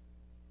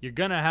 you're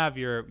going to have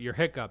your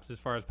hiccups as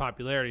far as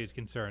popularity is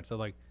concerned. So,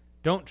 like,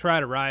 don't try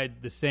to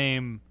ride the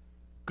same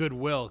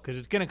goodwill because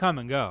it's going to come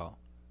and go.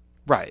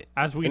 Right.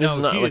 As we know,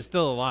 she is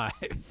still alive.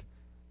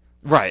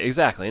 Right,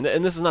 exactly.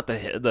 And this is not the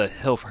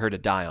hill for her to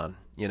die on,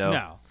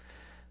 No.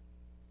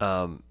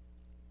 And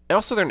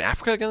also they're in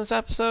Africa again this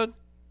episode.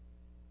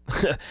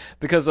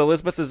 Because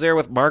Elizabeth is there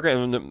with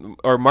Margaret,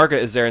 or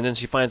Margaret is there, and then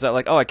she finds out,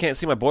 like, oh, I can't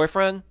see my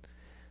boyfriend?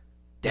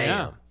 Damn.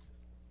 Yeah.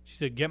 She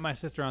said, get my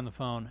sister on the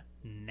phone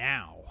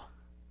now.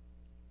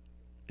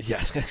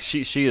 Yeah,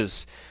 she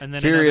is and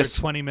then furious.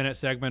 Another 20-minute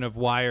segment of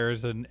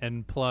wires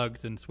and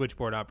plugs and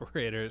switchboard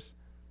operators.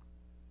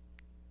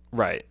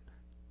 Right.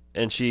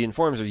 And she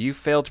informs her, "You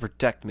failed to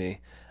protect me.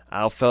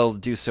 I'll fail to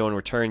do so in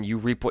return. You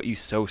reap what you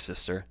sow,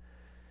 sister."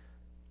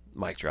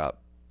 Mic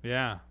drop.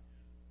 Yeah.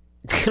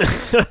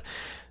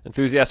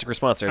 Enthusiastic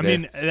response there, I Dave.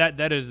 mean,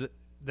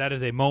 that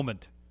is a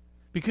moment.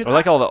 Because I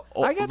like all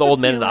I got the old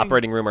men in the feeling-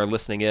 operating room are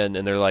listening in,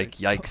 and they're like,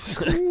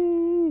 "Yikes!"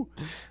 Ooh.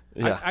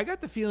 Yeah. I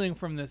got the feeling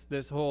from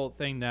this whole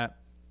thing that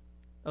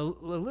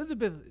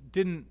Elizabeth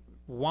didn't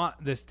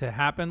want this to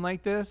happen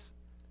like this,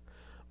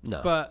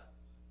 No. but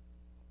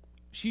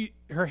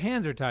her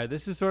hands are tied.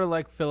 This is sort of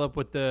like Philip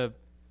with her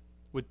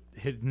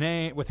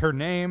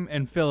name,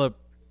 and Philip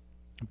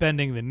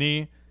bending the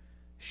knee.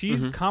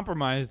 She's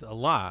compromised a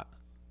lot,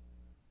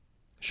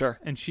 Sure.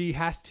 and she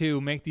has to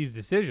make these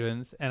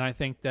decisions. And I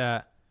think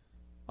that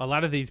a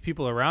lot of these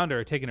people around her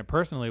are taking it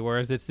personally,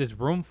 whereas it's this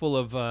room full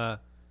of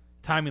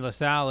Tommy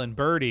LaSalle and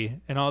Birdie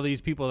and all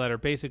these people that are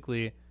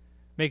basically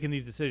making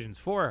these decisions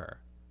for her.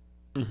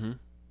 Mm-hmm.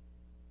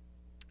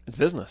 It's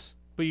business.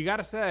 But you got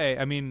to say,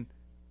 I mean,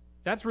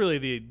 that's really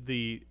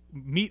the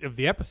meat of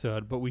the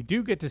episode. But we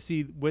do get to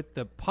see with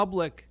the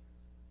public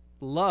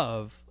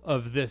love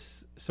of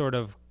this sort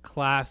of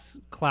class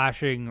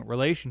clashing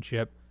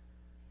relationship,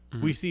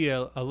 we see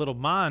a little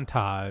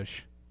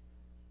montage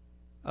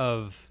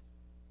of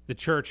the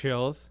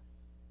Churchills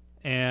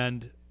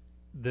and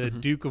the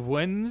Duke of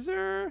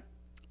Windsor,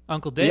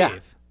 Uncle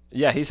Dave.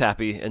 Yeah, he's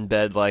happy in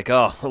bed, like,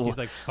 oh, He's like, look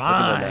at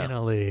her now.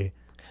 finally.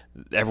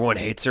 Everyone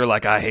hates her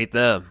like I hate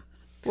them.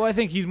 Well, I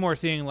think he's more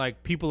seeing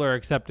like people are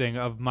accepting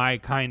of my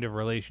kind of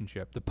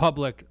relationship. The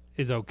public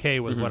is okay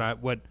with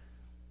what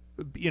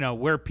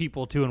we're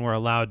people too, and we're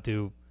allowed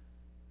to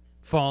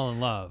fall in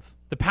love.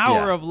 The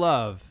power Yeah. of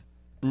love.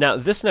 Now,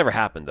 this never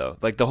happened, though.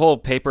 Like, the whole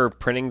paper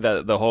printing,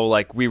 the whole,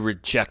 like, we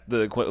reject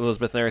the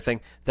Elizabeth and everything,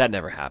 that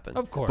never happened.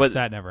 Of course, but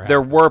that never happened.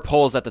 There were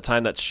polls at the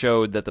time that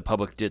showed that the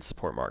public did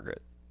support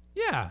Margaret.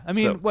 Yeah, I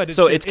mean, So- what?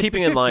 so it's the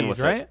keeping in line 50s, with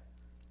it. right?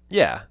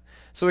 Yeah.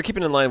 So they're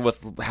keeping in line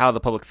with how the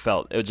public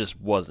felt. It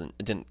just wasn't.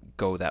 It didn't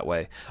go that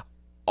way.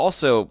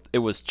 Also, it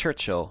was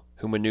Churchill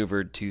who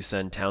maneuvered to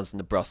send Townsend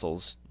to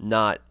Brussels,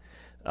 not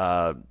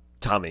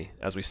Tommy,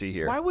 as we see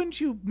here. Why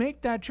wouldn't you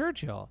make that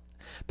Churchill?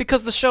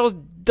 Because the show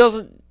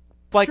doesn't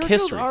like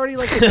Churchill's history. already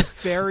like a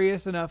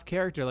nefarious enough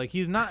character. Like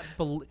he's not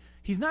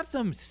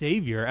some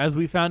savior, as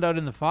we found out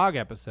in the Fog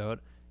episode.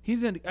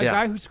 He's a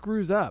guy who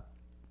screws up.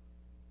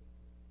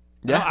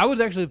 Yeah. I was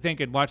actually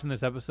thinking, watching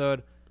this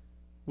episode,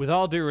 with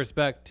all due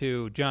respect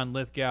to John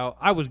Lithgow,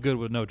 I was good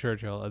with no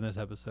Churchill in this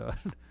episode.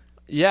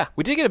 Yeah,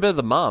 we did get a bit of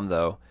the mom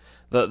though,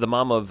 the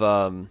mom of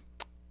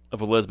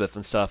Elizabeth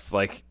and stuff,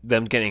 like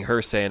them getting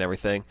her say and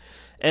everything.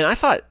 And I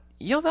thought,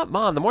 that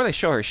mom, the more they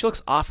show her, she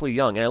looks awfully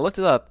young. And I looked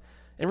it up.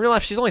 In real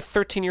life, she's only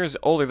 13 years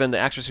older than the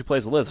actress who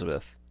plays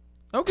Elizabeth.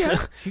 Okay,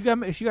 she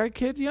got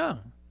kids young.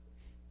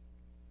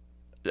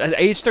 At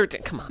age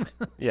 13, come on.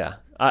 Yeah,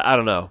 I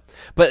don't know.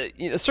 But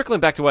circling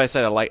back to what I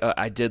said,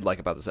 I did like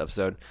about this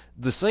episode,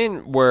 the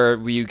scene where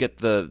you get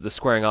the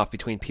squaring off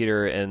between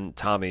Peter and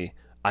Tommy.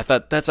 I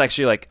thought that's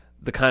actually like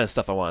the kind of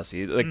stuff I want to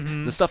see, like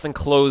the stuff in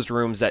closed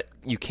rooms that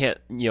you can't,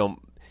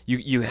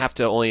 you have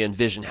to only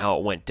envision how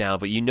it went down,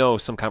 but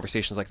some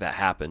conversations like that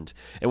happened.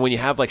 And when you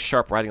have like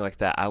sharp writing like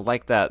that, I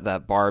like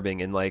that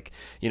barbing and like,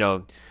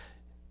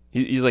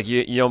 he's like,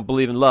 you don't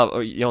believe in love,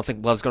 or you don't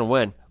think love's going to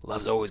win.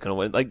 Love's always going to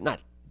win. Like,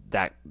 not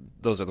that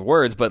those are the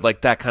words, but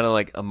like that kind of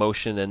like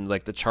emotion and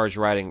like the charged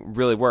writing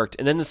really worked.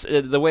 And then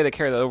the way they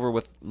carried that over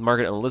with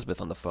Margaret and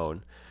Elizabeth on the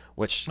phone,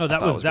 which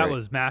that was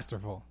great.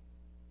 masterful.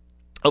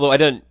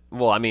 Although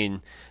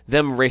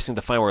them racing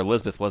to find where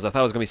Elizabeth was, I thought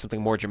it was going to be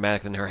something more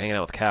dramatic than her hanging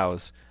out with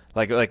cows.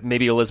 Like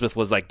maybe Elizabeth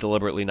was like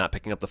deliberately not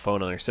picking up the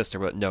phone on her sister,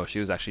 but no, she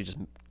was actually just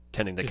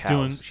tending to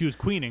cows. She was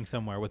queening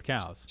somewhere with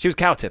cows. She was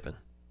cow tipping.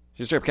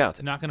 She was straight up cow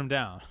tipping. Knocking them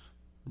down.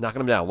 Knocking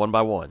them down one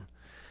by one.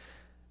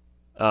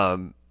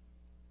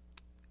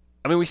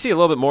 We see a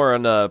little bit more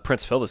on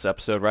Prince Phil this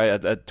episode,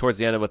 right? Towards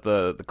the end with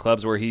the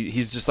clubs, where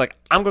he's just like,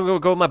 I'm going to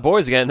go with my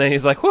boys again. And then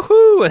he's like,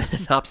 woohoo!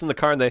 And hops in the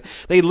car, and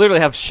they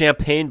literally have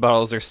champagne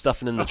bottles they're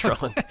stuffing in the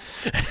trunk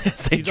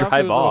as they He's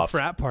drive off. A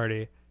frat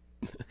party.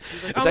 He's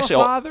like, It's I'm actually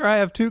a father. I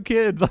have 2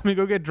 kids. Let me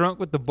go get drunk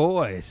with the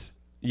boys.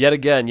 Yet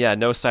again,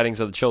 no sightings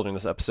of the children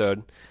this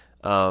episode.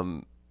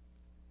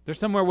 They're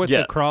somewhere with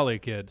Yeah. the Crawley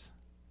kids.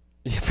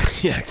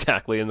 Yeah,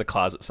 exactly, in the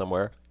closet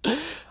somewhere.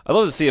 I'd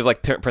love to see if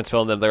like Prince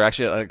Phil and them, they're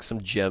actually at like some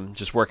gym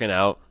just working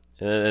out,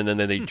 and then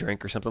they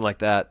drink or something like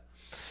that.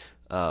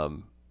 They're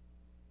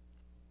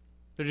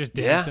just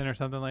dancing or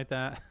something like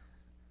that.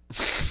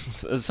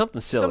 It's something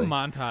silly. Some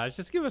montage.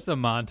 Just give us a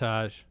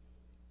montage.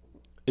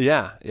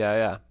 Yeah.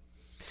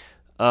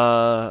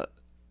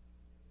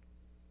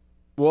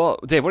 Well,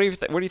 Dave, what do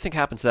you think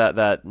happens to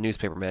that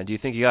newspaper man? Do you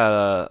think he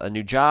got a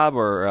new job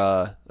or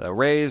a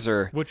raise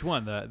or Which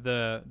one?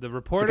 The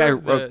reporter, guy who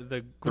wrote the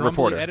the grumbly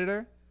reporter.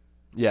 editor?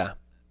 yeah?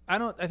 I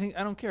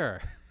don't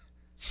care.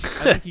 I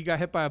think he got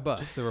hit by a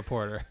bus, the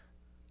reporter.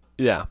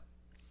 Yeah.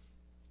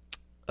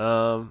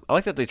 I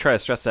like that they try to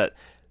stress that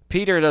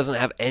Peter doesn't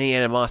have any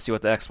animosity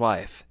with the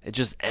ex-wife. It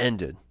just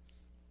ended.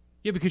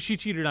 Yeah, because she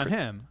cheated on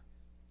him.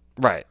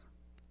 Right.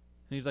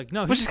 he's like,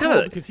 no, Which he's is cool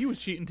kinda- because he was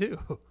cheating too.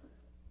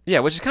 Yeah,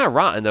 which is kind of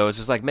rotten though. It's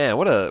just like, man,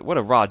 what a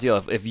raw deal.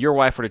 If your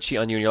wife were to cheat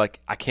on you and you're like,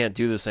 I can't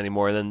do this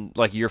anymore, and then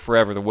like you're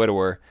forever the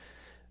widower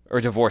or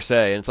divorcee,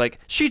 and it's like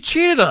she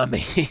cheated on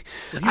me.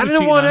 I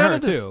didn't want her out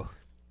of this too.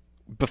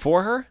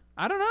 before her.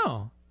 I don't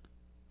know.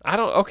 I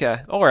don't. Okay,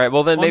 all right.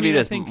 Well, then Well, I maybe mean, it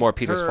I is think more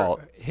Peter's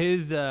fault.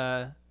 His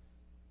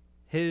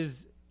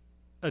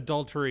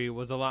adultery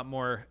was a lot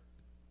more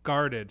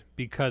guarded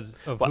because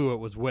of Well- who it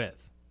was with.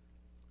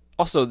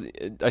 Also,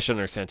 I should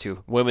understand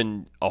too.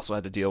 Women also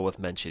had to deal with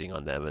men cheating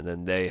on them, and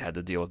then they had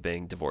to deal with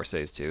being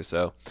divorcees too.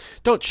 So,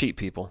 don't cheat,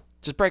 people.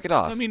 Just break it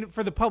off. I mean,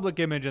 for the public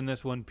image in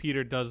this one,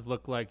 Peter does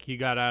look like he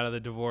got out of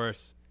the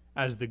divorce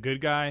as the good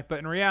guy, but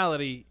in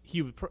reality,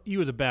 he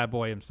was a bad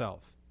boy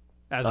himself,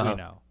 as we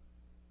know.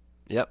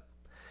 Yep.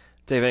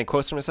 Dave, any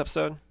quotes from this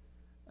episode?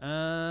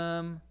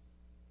 The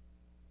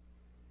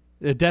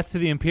death to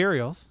the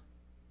Imperials,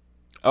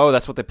 Oh,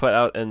 that's what they put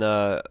out in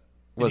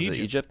was it Egypt.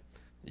 Egypt?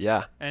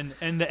 Yeah. and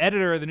the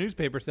editor of the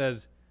newspaper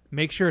says,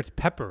 "Make sure it's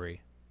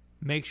peppery,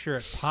 make sure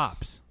it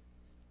pops."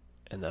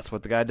 And that's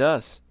what the guy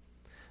does.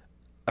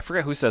 I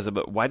forget who says it,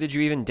 but why did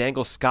you even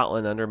dangle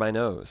Scotland under my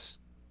nose?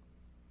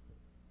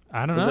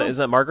 I don't know. Is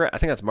that Margaret? I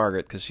think that's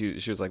Margaret, because she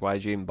was like, why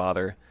did you even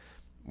bother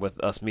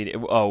with us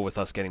meeting? Oh, with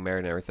us getting married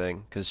and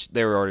everything, because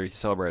they were already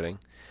celebrating.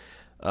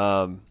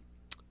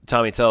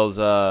 Tommy tells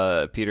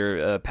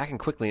Peter, packing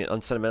quickly and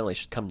unsentimentally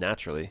should come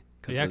naturally,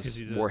 because Yeah, of 'cause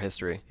his he's war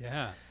history.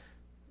 Yeah.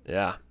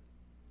 Yeah.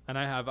 And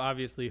I have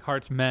obviously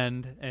hearts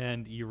mend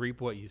and you reap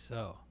what you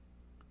sow.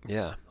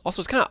 Yeah.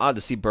 Also, it's kind of odd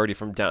to see Birdie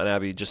from Downton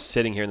Abbey just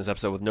sitting here in this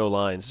episode with no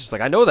lines. Just like,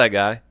 I know that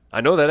guy.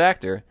 I know that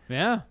actor.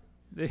 Yeah.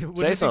 Wouldn't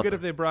it be something. good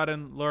if they brought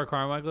in Laura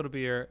Carmichael to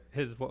be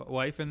his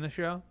wife in the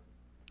show?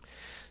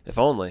 If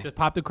only. Just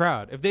pop the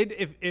crowd.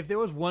 If there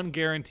was one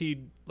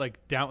guaranteed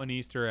like Downton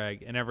Easter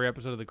egg in every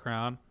episode of The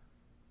Crown,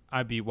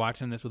 I'd be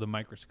watching this with a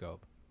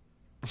microscope.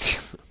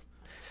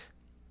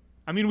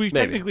 I mean, we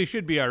technically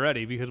should be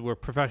already because we're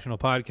professional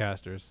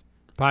podcasters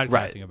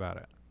podcasting about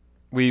it.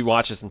 We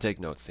watch this and take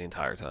notes the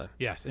entire time.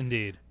 Yes,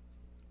 indeed.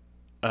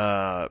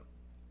 Well,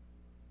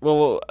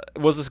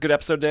 was this a good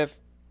episode, Dave?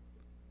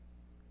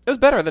 It was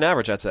better than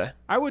average, I'd say.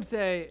 I would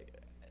say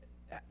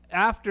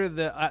after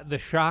the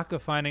shock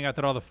of finding out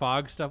that all the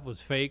fog stuff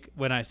was fake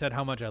when I said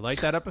how much I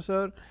liked that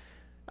episode,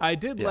 I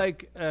did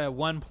like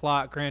one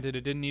plot. Granted,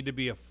 it didn't need to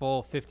be a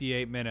full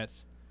 58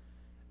 minutes,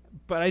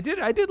 but I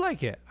did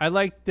like it. I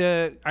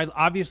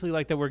obviously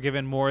like that we're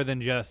given more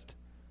than just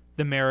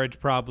the marriage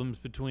problems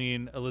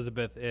between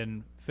Elizabeth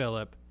and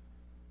Philip.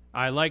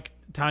 I like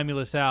Tommy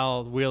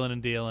LaSalle wheeling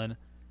and dealing.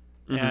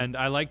 And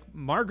I like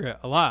Margaret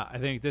a lot. I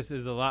think this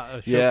is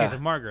a showcase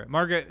of Margaret.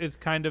 Margaret is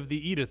kind of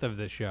the Edith of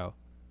this show.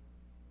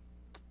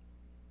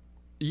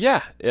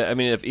 Yeah. I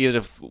mean, if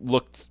Edith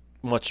looked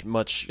much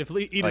If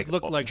Edith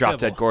looked like drop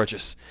dead Sybil.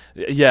 gorgeous.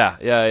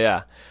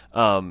 Yeah.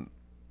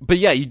 But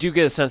yeah, you do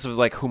get a sense of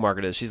like who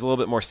Margaret is. She's a little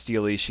bit more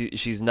steely.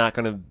 She's not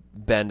going to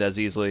bend as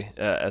easily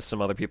as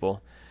some other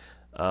people.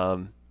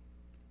 Yeah.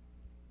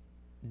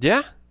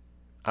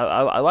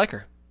 I like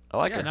her. I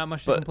like her. Not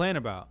much to But complain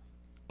about.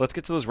 let's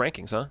get to those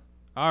rankings, huh?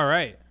 All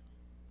right.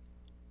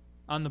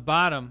 On the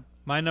bottom,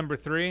 my number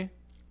 3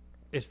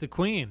 is the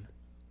Queen.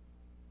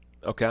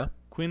 Okay.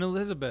 Queen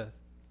Elizabeth.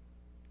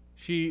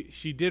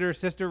 She did her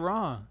sister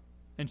wrong.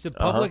 And the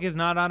public is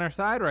not on her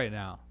side right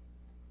now.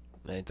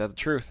 Ain't that the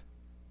truth?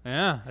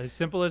 Yeah, as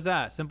simple as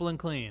that. Simple and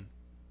clean.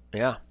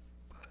 Yeah.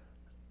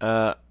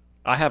 I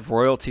have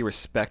royalty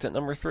respect at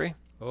number 3.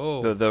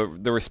 Oh.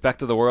 The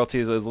respect of the royalty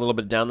is a little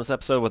bit down this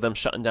episode with them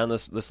shutting down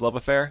this love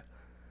affair.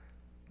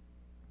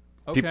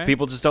 Okay.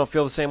 People just don't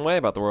feel the same way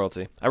about the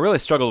royalty. I really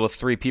struggled with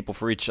 3 people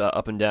for each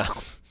up and down.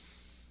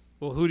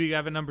 Well, who do you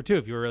have at number 2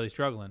 if you were really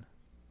struggling?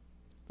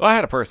 Well, I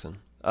had a person.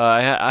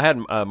 I had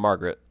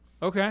Margaret.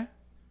 Okay.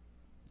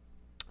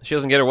 She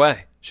doesn't get her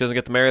way. She doesn't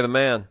get to marry the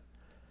man.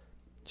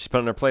 She's put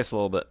in her place a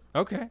little bit.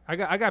 Okay. I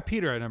got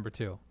Peter at number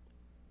 2.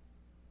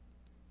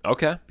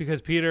 Okay.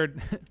 Because Peter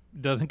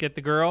doesn't get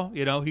the girl.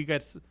 You know, he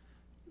gets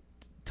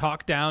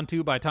talked down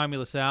to by Tommy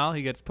LaSalle.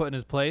 He gets put in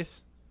his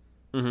place.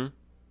 Mm-hmm.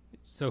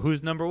 So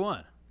who's number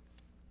 1?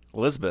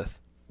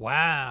 Elizabeth.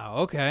 Wow.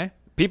 Okay.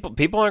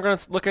 People aren't going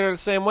to look at her the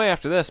same way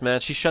after this, man.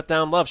 She shut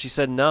down love. She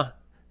said, nah,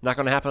 not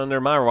going to happen under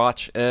my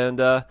watch.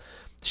 And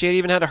she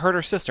even had to hurt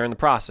her sister in the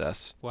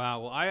process.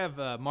 Wow. Well, I have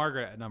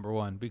Margaret at number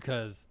 1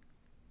 because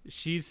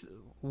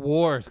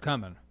war's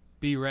coming.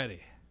 Be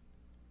ready.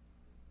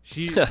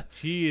 She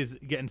is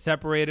getting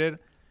separated,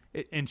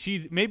 and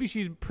she's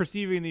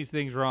perceiving these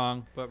things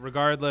wrong. But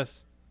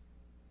regardless,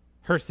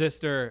 her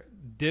sister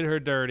did her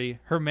dirty.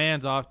 Her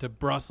man's off to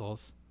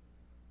Brussels.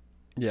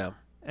 Yeah.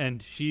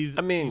 And she's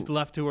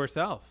left to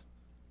herself.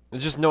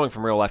 Just knowing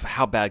from real life,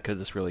 how bad could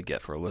this really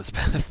get for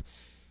Elizabeth?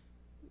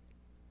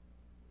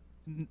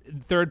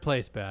 Third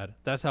place bad.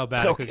 That's how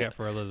bad it could get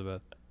for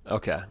Elizabeth.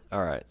 Okay.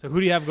 All right. So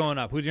who do you have going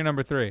up? Who's your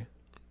number 3?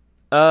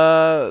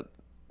 The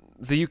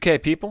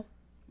UK people.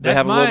 They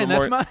have mine. a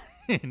little bit more.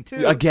 That's mine,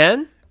 too.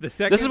 Again? The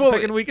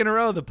second week in a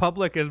row, the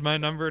public is my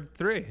number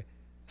 3.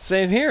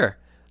 Same here.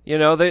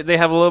 they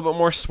have a little bit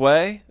more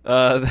sway.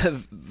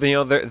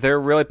 They're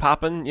really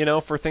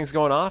popping, for things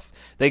going off.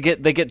 They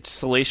get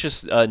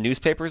salacious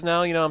newspapers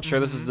now. I'm sure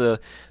this is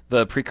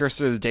the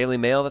precursor to the Daily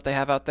Mail that they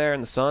have out there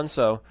in the Sun.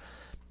 So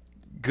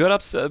big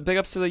ups to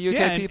the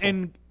UK people.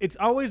 And it's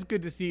always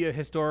good to see a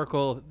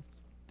historical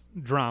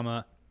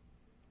drama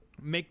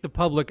make the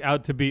public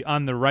out to be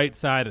on the right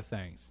side of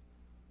things.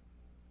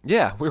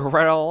 Yeah, we were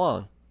right all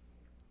along.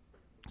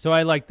 So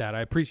I like that.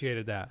 I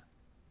appreciated that.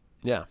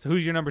 Yeah. So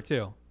who's your number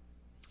 2?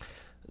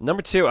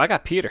 Number 2, I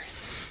got Peter.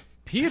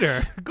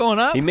 Peter going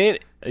up. He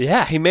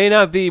may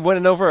not be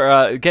winning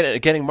over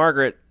getting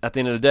Margaret at the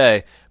end of the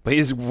day, but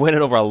he's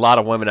winning over a lot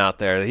of women out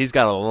there. He's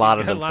got a lot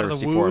of them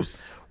thirsty for him.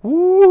 A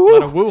Woo!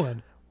 lot of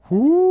wooing.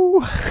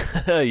 Woo!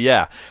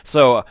 Yeah.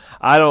 So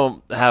I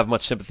don't have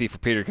much sympathy for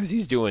Peter because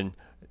he's doing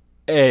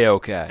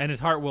A-okay. And his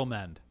heart will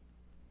mend.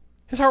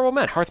 His heart will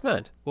mend. Heart's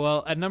mend.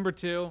 Well, at number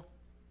 2,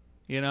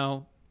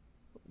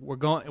 we're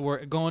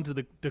going to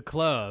the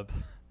club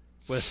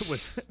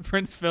with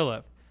Prince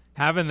Philip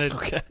having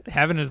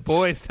his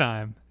boys'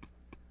 time.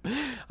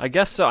 I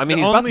guess so. I mean,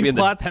 the he's about to be in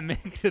the plot that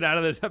makes it out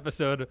of this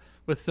episode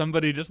with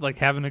somebody just like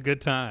having a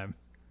good time.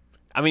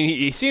 I mean,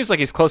 he seems like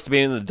he's close to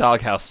being in the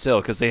doghouse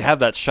still because they have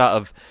that shot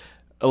of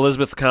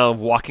Elizabeth kind of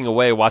walking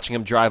away, watching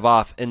him drive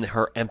off in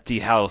her empty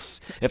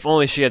house. If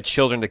only she had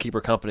children to keep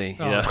her company.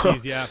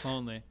 Geez, yeah, if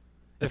only.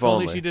 If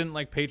only she didn't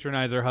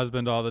patronize her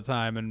husband all the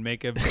time and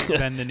make him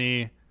bend the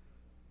knee.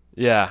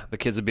 Yeah, the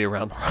kids would be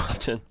around more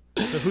often.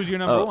 So who's your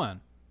number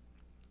 1?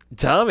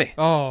 Tommy.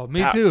 Oh,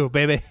 me too,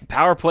 baby.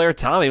 Power player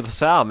Tommy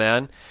LaSalle,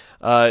 man.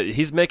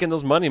 He's making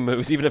those money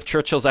moves, even if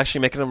Churchill's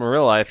actually making them in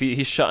real life.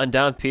 He's shutting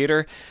down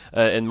Peter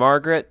and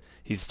Margaret.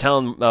 He's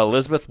telling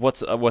Elizabeth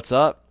what's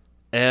up.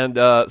 And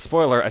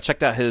spoiler, I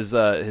checked out his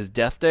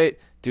death date.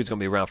 Dude's gonna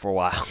be around for a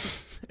while.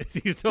 Is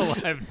he still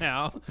alive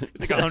now?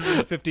 He's like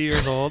 150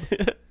 years old.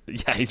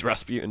 Yeah, he's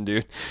Rasputin,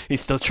 dude.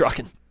 He's still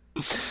trucking.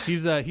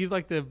 He's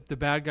like the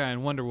bad guy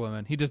in Wonder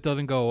Woman. He just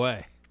doesn't go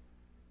away.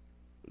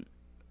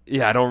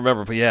 Yeah, I don't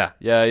remember, but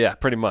yeah,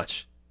 pretty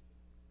much.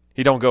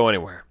 He don't go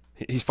anywhere.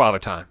 He's Father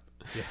Time.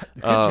 Yeah.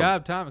 Good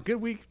job, Tommy. Good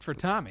week for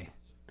Tommy.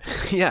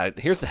 Yeah,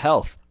 here's the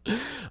health.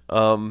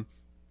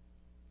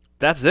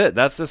 That's it.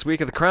 That's this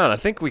week of The Crown. I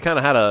think we kind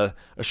of had a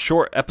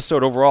short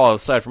episode overall,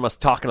 aside from us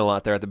talking a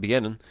lot there at the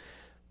beginning.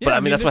 Yeah, but I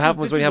mean that's what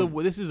happens when you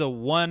have. This is a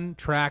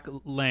one-track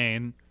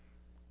lane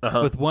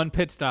with one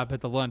pit stop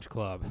at the lunch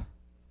club.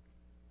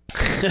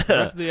 The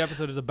rest of the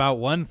episode is about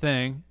one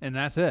thing, and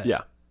that's it.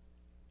 Yeah,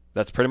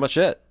 that's pretty much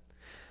it.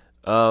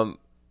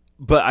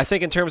 But I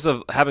think in terms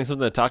of having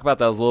something to talk about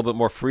that was a little bit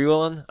more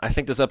freewheeling, I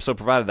think this episode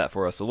provided that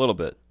for us a little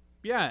bit.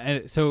 Yeah,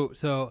 and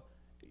so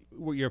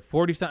you're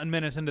 40-something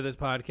minutes into this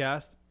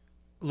podcast,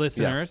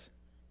 listeners.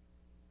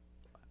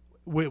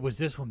 Yeah. Wait, was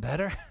this one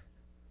better?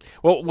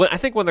 Well, I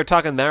think when they're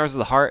talking matters of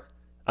the heart,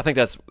 I think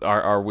that's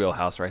our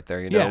wheelhouse right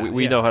there.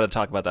 We know how to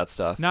talk about that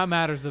stuff. Not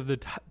matters of the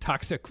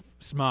toxic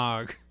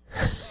smog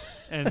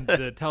and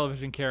the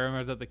television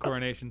cameras at the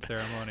coronation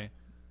ceremony.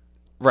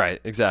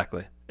 Right,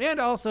 exactly. And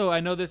also,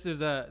 I know this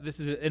is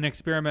an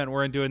experiment.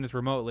 We're doing this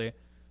remotely,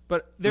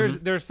 but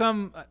there's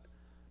some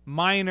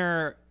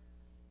minor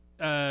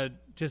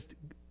just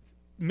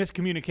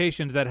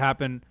miscommunications that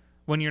happen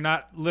when you're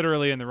not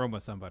literally in the room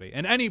with somebody.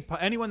 And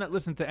anyone that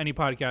listens to any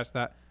podcast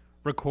that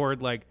record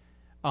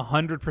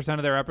 100%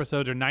 of their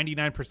episodes or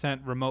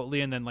 99%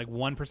 remotely and then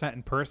 1%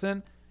 in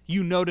person,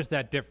 you notice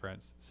that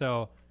difference.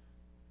 So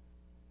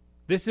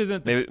this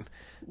isn't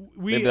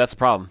maybe that's the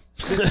problem.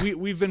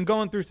 We've been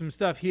going through some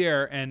stuff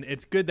here, and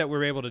it's good that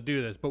we're able to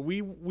do this. But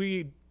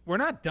we're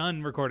not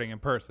done recording in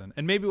person,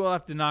 and maybe we'll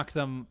have to knock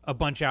a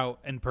bunch out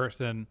in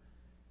person.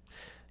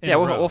 Yeah,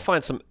 we'll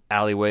find some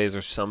alleyways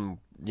or some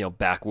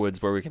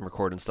backwoods where we can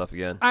record and stuff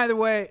again. Either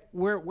way,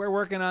 we're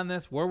working on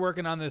this. We're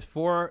working on this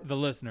for the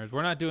listeners.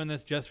 We're not doing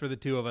this just for the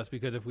two of us,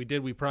 because if we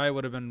did, we probably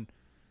would have been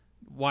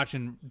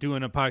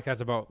doing a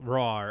podcast about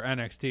Raw or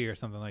NXT or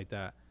something like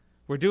that.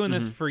 We're doing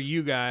this for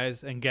you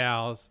guys and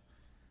gals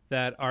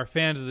that are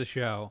fans of the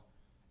show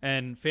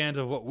and fans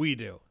of what we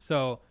do.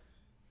 So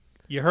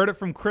you heard it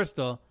from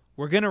Crystal.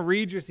 We're going to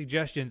read your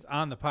suggestions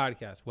on the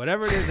podcast.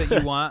 Whatever it is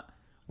that you want,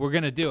 we're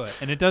going to do it.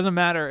 And it doesn't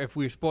matter if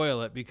we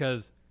spoil it,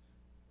 because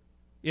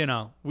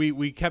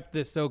we kept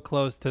this so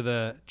close to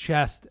the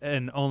chest,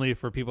 and only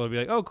for people to be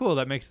like, oh, cool,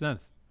 that makes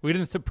sense. We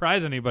didn't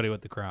surprise anybody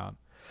with the Crown.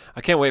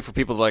 I can't wait for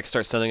people to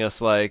start sending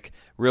us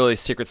really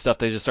secret stuff.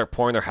 They just start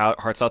pouring their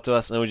hearts out to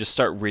us, and then we just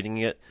start reading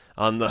it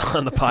on the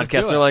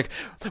podcast. And they're like,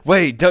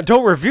 "Wait,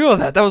 don't reveal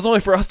that. That was only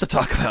for us to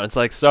talk about." It's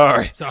like,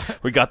 sorry,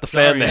 we got the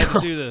fan mail. You have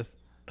to do this.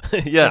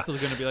 Yeah,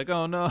 Crystal's gonna be like,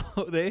 "Oh no,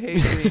 they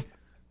hate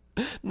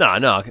me." No,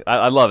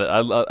 I love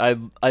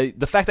it. I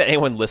the fact that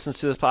anyone listens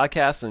to this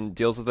podcast and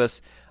deals with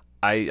this,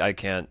 I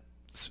can't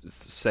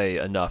say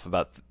enough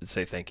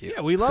say thank you.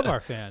 Yeah, we love our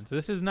fans.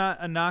 This is not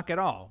a knock at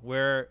all.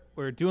 We're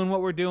doing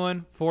what we're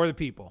doing for the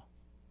people.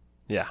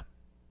 Yeah,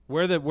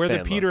 we're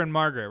the Peter and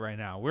Margaret right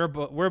now.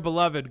 We're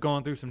beloved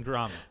going through some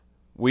drama.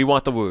 We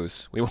want the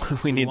woos.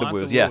 We need the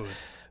woos. Yeah,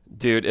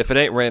 dude. If it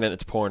ain't raining,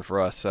 it's pouring for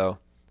us. So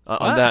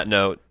On that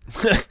note,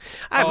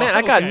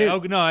 I got okay. new. Oh,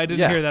 no, I didn't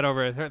Yeah. hear that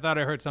over. I thought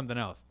I heard something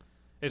else.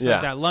 It's Yeah.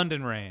 like that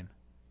London rain,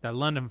 that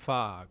London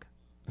fog.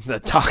 The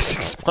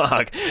toxic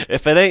smog.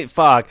 If it ain't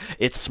fog,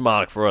 it's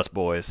smog for us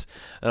boys.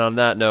 And on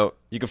that note,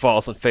 you can follow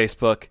us on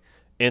Facebook,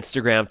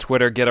 Instagram,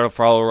 Twitter. Get our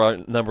follower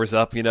numbers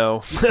up.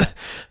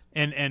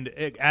 And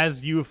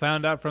as you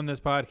found out from this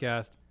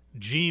podcast,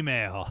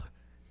 Gmail,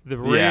 the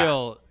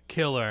real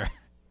killer.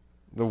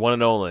 The one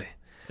and only.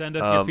 Send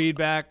us your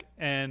feedback.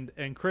 And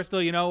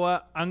Crystal, you know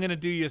what? I'm going to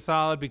do you a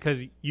solid because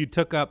you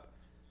took up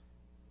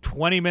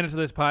 20 minutes of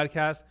this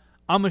podcast.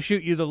 I'm going to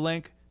shoot you the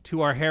link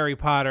to our Harry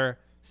Potter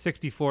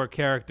 64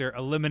 character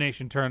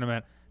elimination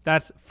tournament.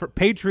 That's for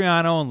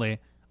Patreon only,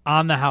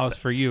 on the house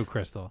for you,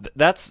 Crystal.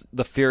 That's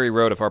the Fury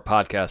Road of our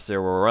podcast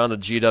there, where we're on the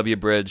GW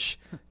Bridge.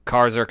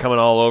 Cars are coming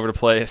all over the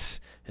place.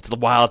 It's the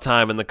wild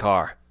time in the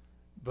car.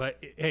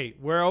 But, hey,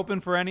 we're open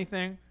for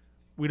anything.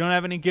 We don't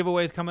have any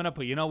giveaways coming up,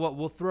 but you know what?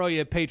 We'll throw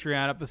you a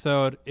Patreon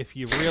episode if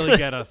you really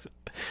get us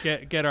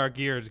get our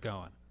gears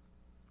going.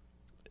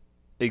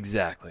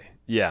 Exactly.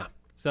 Yeah.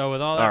 So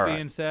with all that All right.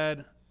 being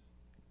said,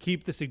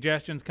 keep the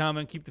suggestions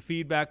coming, keep the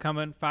feedback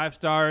coming. 5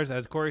 stars,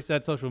 as Corey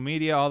said, social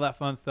media, all that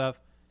fun stuff.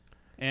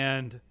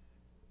 And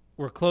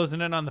we're closing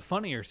in on the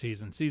funnier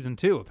season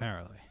 2,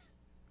 apparently.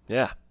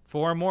 Yeah.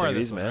 4 more Take of it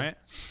this easy, one, man.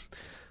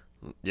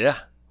 right? Yeah.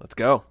 Let's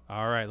go.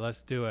 All right,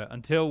 let's do it.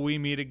 Until we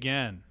meet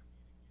again.